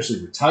they've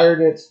officially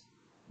retired it,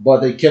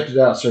 but they kept it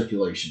out of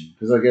circulation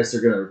because I guess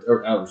they're going to,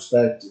 out of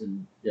respect,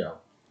 and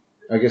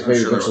I guess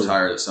maybe they'll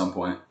retire it at some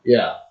point.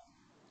 Yeah.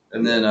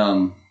 And then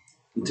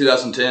in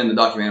 2010, the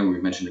documentary we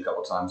mentioned a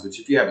couple times, which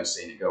if you haven't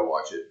seen it, go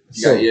watch it. If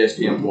you got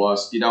ESPN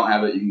Plus, if you don't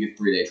have it, you can get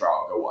a 3-day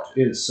trial. Go watch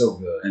it. It is so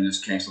good. And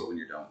just cancel it when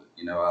you're done with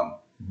it.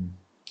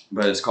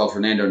 But it's called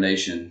Fernando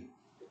Nation.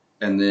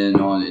 And then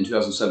in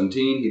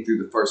 2017, he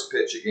threw the first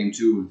pitch at Game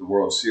 2 of the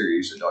World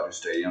Series at Dodger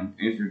Stadium,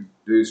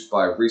 introduced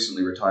by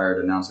recently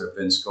retired announcer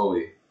Vin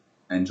Scully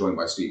and joined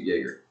by Steve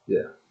Yeager.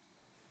 Yeah.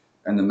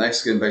 And the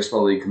Mexican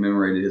Baseball League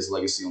commemorated his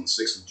legacy on the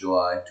 6th of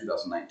July,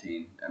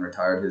 2019, and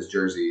retired his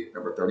jersey,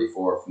 number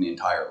 34, from the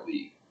entire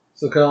league.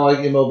 So kind of like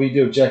MLB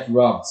did with Jackie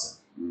Robinson.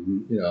 I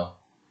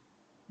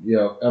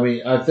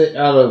think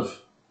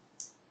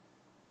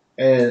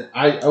and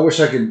I wish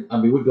I could,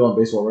 we'd go on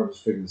Baseball Reference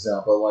to figure this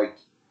out, but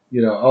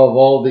of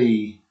all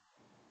the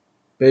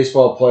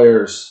baseball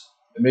players,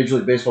 Major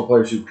League Baseball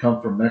players who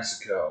come from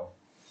Mexico,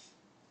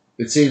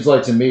 it seems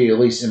like to me, at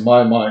least in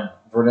my mind,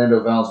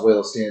 Fernando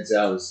Valenzuela stands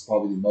out as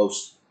probably the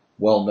most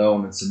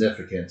well-known and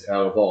significant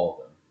out of all of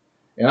them.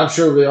 And I'm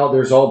sure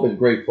there's all been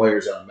great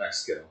players out in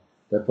Mexico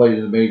that played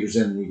in the majors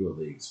and the Negro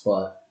Leagues,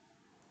 but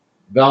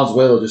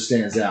Valenzuela just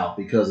stands out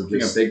because of I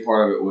think a big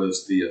part of it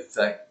was the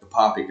effect, the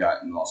pop he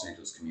got in the Los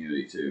Angeles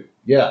community, too.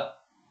 Yeah.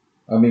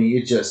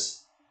 It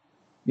just...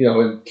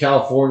 in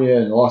California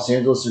and Los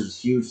Angeles, there's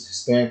a huge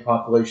Hispanic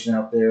population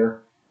out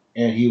there,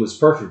 and he was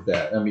perfect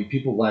at that.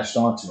 People latched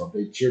onto him.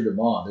 They cheered him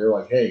on. They're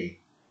like, hey,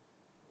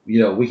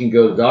 we can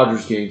go to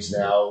Dodgers games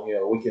now.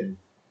 We can.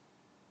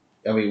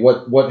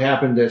 What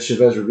happened at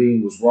Chavez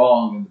Ravine was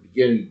wrong in the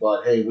beginning,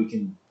 but hey, we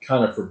can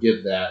kind of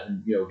forgive that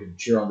and can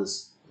cheer on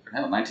this.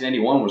 Hell,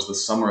 1981 was the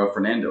summer of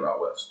Fernando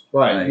out west.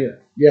 Right.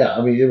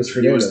 Yeah. It was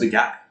Fernando. He was the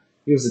guy.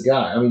 He was the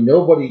guy.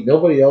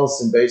 Nobody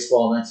else in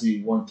baseball in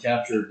 1981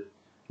 captured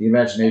the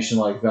imagination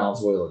like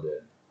Valenzuela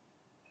did.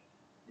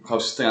 The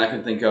closest thing I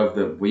can think of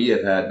that we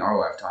have had in our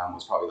lifetime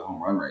was probably the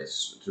home run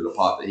race to the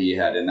pot that he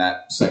had in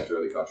that sector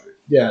of the country.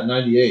 Yeah,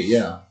 98,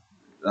 yeah.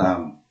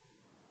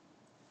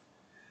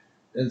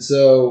 And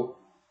so,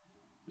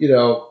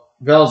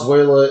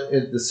 Valenzuela,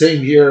 in the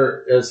same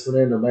year as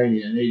Fernando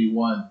Mania in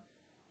 81,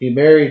 he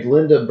married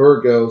Linda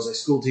Burgos, a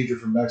school teacher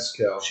from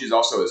Mexico. She's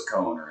also his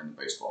co-owner in the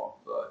baseball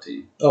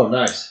team. Oh,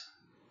 nice.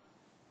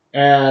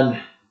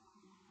 And...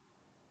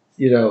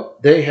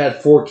 they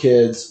had 4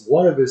 kids.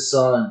 One of his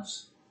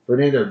sons,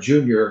 Fernando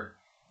Jr.,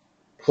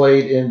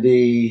 played in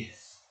the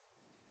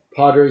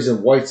Padres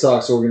and White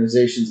Sox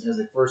organizations as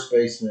a first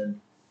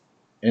baseman,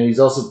 and he's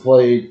also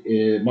played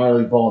in minor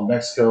league ball in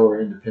Mexico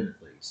or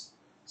independent leagues.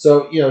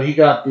 So, he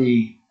got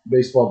the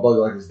baseball bug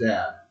like his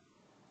dad.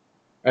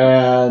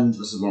 And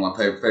this is one of my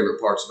favorite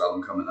parts about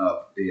him coming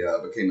up. He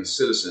became a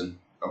citizen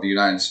of the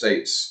United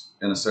States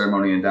in a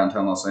ceremony in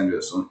downtown Los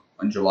Angeles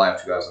in July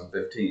of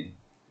 2015.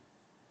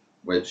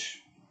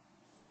 Which,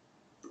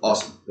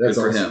 awesome. That's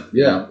good for awesome. him.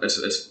 Yeah. It's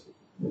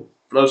for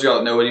those of y'all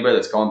that know anybody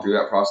that's gone through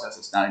that process,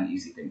 it's not an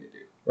easy thing to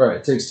do. Right.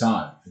 It takes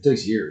time. It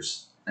takes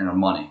years. And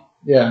money.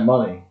 Yeah,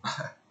 money.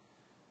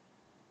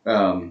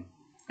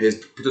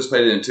 He's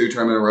participated in 2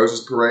 Tournament of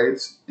Roses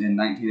parades in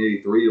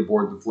 1983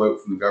 aboard the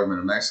float from the government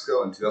of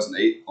Mexico, in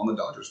 2008 on the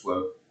Dodgers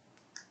float.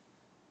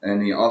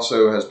 And he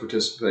also has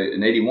participated,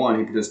 in 81,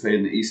 he participated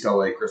in the East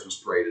LA Christmas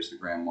parade as the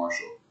Grand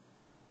Marshal.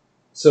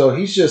 So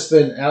he's just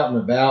been out and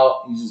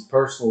about. He's just a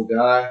personal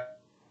guy.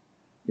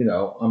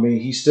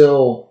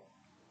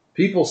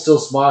 People still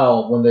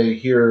smile when they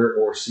hear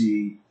or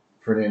see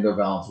Fernando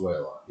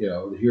Valenzuela.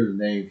 They hear the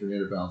name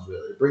Fernando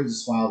Valenzuela. It brings a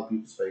smile to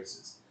people's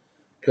faces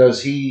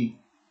because he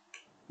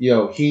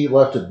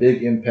left a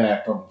big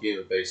impact on the game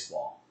of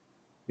baseball.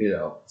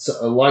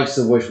 So, likes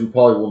of which we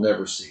probably will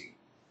never see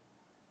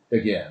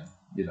again.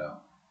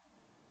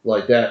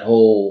 Like that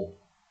whole.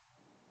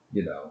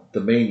 The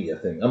Mania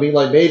thing.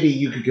 Maybe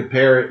you could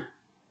compare it.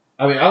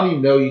 I don't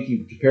even know you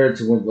can compare it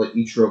to when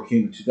Ichiro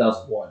came in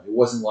 2001. It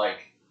wasn't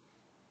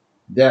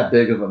that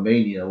big of a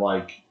mania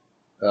like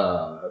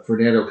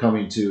Fernando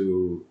coming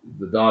to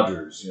the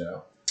Dodgers.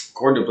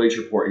 According to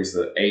Bleacher Report, he's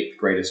the 8th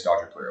greatest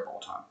Dodger player of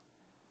all time.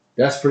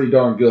 That's pretty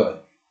darn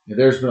good. And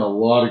there's been a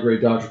lot of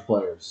great Dodger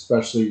players,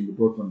 especially in the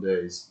Brooklyn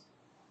days.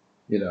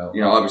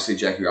 Obviously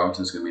Jackie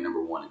Robinson's going to be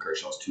number 1 and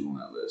Kershaw's 2 on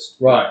that list.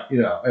 Right.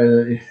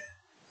 And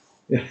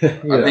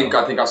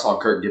I think I saw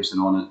Kirk Gibson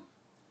on it.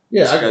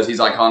 Yeah, because he's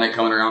iconic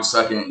coming around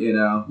second.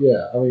 Yeah,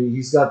 I mean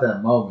he's got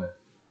that moment,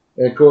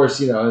 and of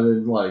course and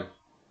then like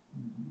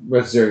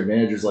legendary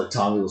managers like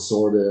Tommy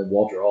Lasorda and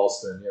Walter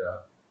Alston,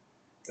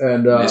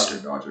 and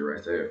Mr. Dodger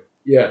right there.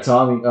 Yeah,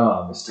 Tommy.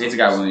 He's the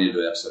guy we need to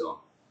do an episode on.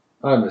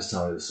 I miss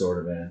Tommy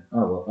Lasorda, man.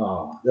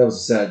 That was a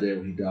sad day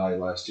when he died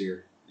last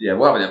year. Yeah,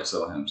 we'll have an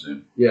episode on him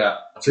soon. Yeah,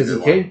 because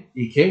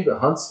he came to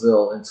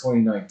Huntsville in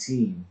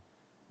 2019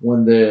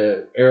 when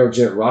the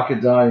Aerojet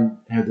Rocketdyne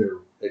had their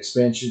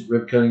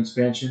ribbon cutting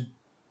expansion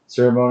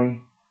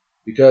ceremony,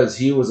 because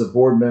he was a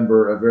board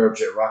member of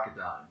Aerojet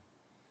Rocketdyne,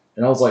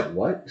 and I was like,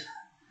 what?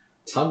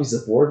 Tommy's a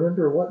board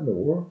member? What in the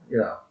world?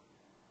 Yeah.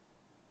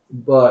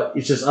 But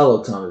it's just, I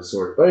love Tommy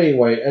Lasorda. But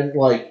anyway, and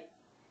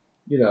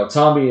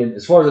Tommy, and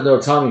as far as I know,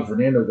 Tommy and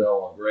Fernando got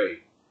along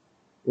great.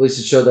 At least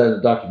it showed that in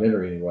the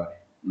documentary anyway.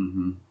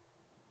 Mm-hmm.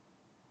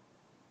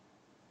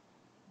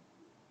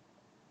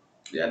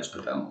 Yeah, just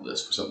put that on the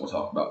list for something we'll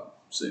talk about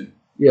soon.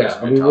 Yeah,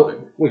 I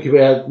mean, we could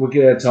add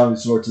Tommy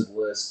Lasorda to the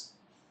list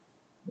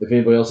if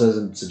anybody else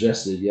hasn't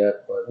suggested it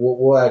yet. But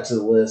we'll add to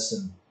the list.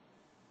 And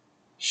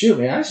shoot,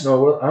 man, I don't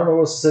know what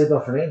else to say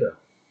about Fernando.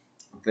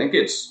 I think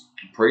it's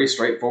a pretty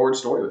straightforward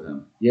story with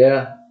him.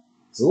 Yeah,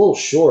 it's a little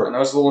short. I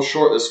know it's a little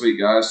short this week,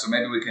 guys. So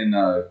maybe we can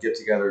get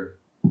together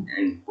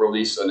and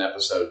release an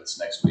episode this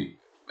next week.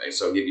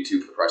 So give you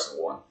 2 for the price of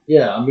 1.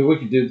 Yeah, I mean we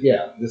could do.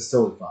 Yeah, that's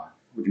totally fine.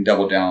 We can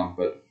double down,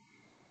 but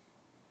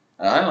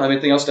I don't have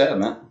anything else to add,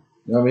 man.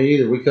 No, me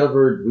either. We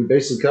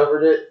basically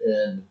covered it,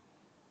 and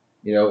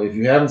if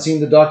you haven't seen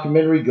the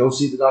documentary, go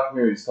see the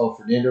documentary. It's called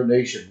Fernando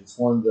Nation. It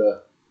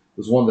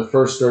was one of the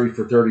first 30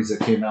 for 30s that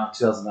came out in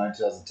 2009,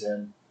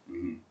 2010.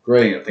 Mm-hmm.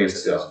 Great. I think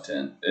it's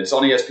 2010. It's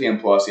on ESPN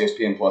Plus.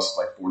 ESPN Plus is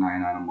like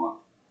 $4.99 a month.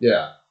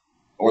 Yeah.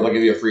 Or they'll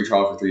give you a free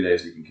trial for 3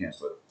 days. You can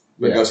cancel it.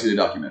 But go see the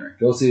documentary.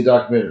 Go see the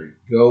documentary.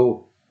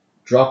 Go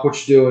drop what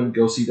you're doing.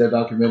 Go see that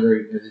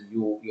documentary, and then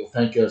you'll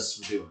thank us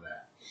for doing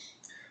that.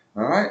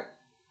 All right.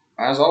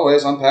 As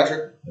always, I'm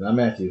Patrick. And I'm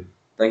Matthew.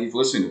 Thank you for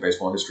listening to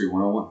Baseball History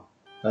 101.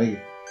 Thank you.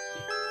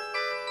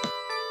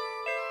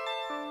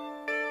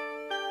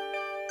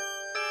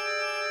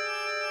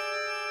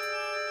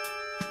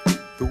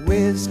 The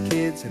Whiz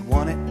Kids had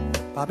won it,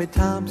 Bobby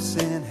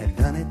Thompson had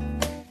done it,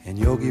 and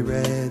Yogi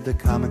read the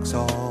comics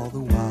all the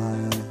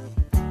while.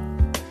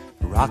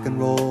 Rock and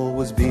roll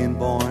was being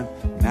born,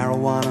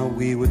 marijuana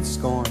we would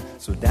scorn.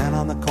 So down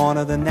on the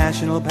corner the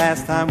national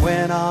pastime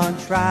went on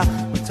trial.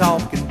 We're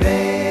talking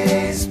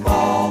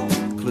baseball,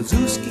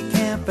 Klazuski,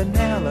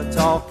 Campanella,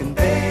 talking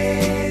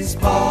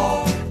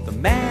baseball. The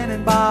man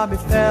and Bobby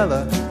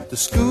Fella, the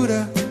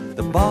Scooter,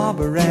 the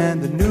Barber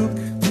and the Nuke.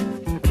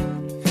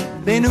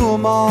 They knew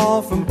them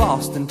all from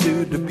Boston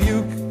to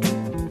Dubuque,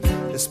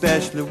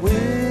 especially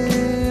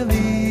Willie,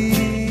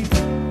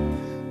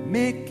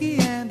 Mickey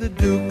and the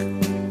Duke.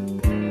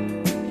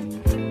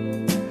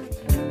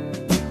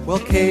 Well,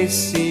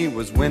 Casey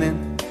was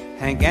winning,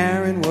 Hank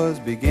Aaron was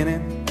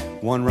beginning,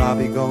 one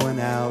Robbie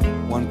going out,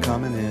 one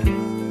coming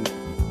in.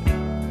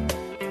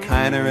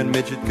 Kiner and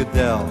Midget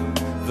Goodell,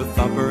 the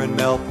Thumper and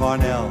Mel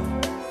Parnell,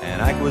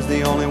 and Ike was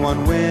the only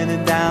one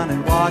winning down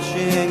in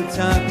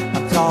Washington.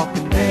 I'm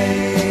talking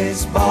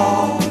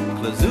baseball,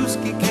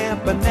 Klazuski,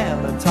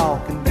 Campanella,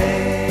 talking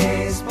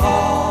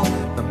baseball.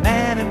 The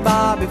man and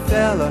Bobby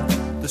Fella,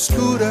 the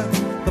Scooter,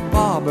 the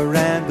Barber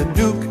and the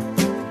Duke.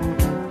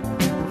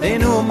 They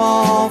knew them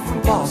all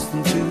from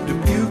Boston to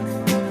Dubuque,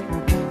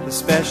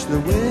 especially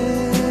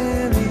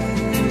Willie,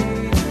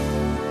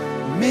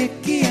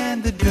 Mickey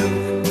and the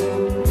Duke.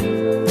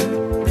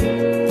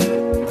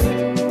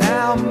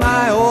 Now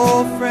my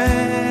old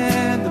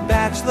friend, the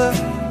bachelor,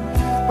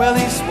 well,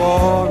 he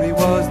swore he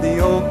was the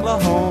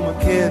Oklahoma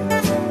Kid,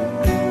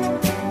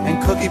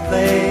 and Cookie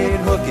played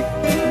hooky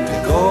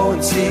to go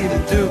and see the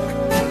Duke.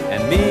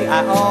 And me,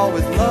 I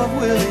always loved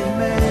Willie,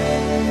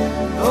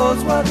 man,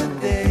 those were the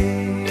days.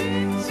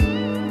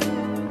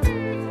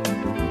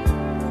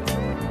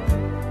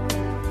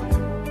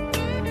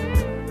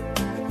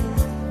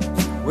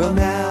 Well,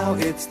 now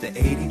it's the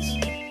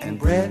 80s, and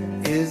Brett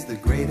is the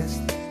greatest,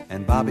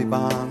 and Bobby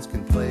Bonds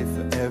can play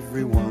for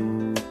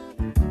everyone.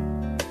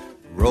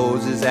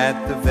 Rose is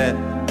at the vet,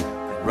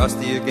 and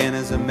Rusty again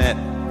is a Met,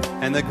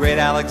 and the great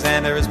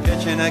Alexander is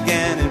pitching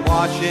again in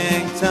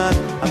Washington.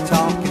 I'm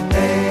talking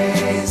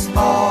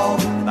baseball,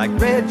 like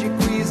Reggie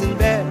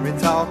Quisenberry,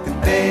 talking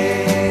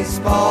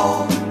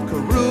baseball.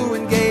 Carew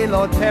and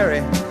Gaylord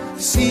Perry,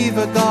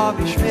 Seaver,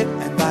 Garvey, Schmidt,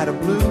 and Vida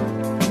Blue.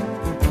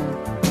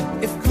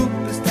 If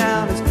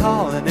Cooperstown is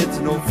calling, it's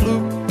no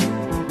fluke.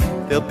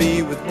 They'll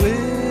be with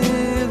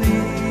Willie,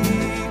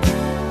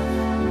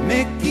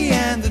 Mickey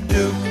and the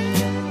Duke.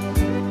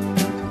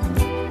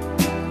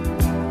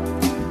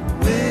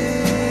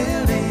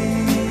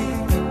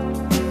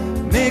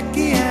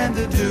 Mickey and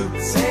the Duke.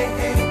 Say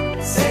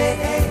hey, say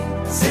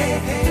hey, say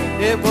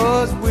hey. It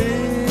was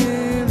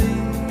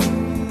Willie,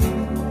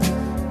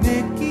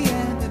 Mickey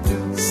and the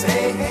Duke.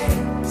 Say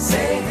hey,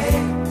 say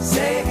hey,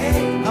 say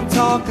hey. I'm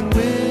talking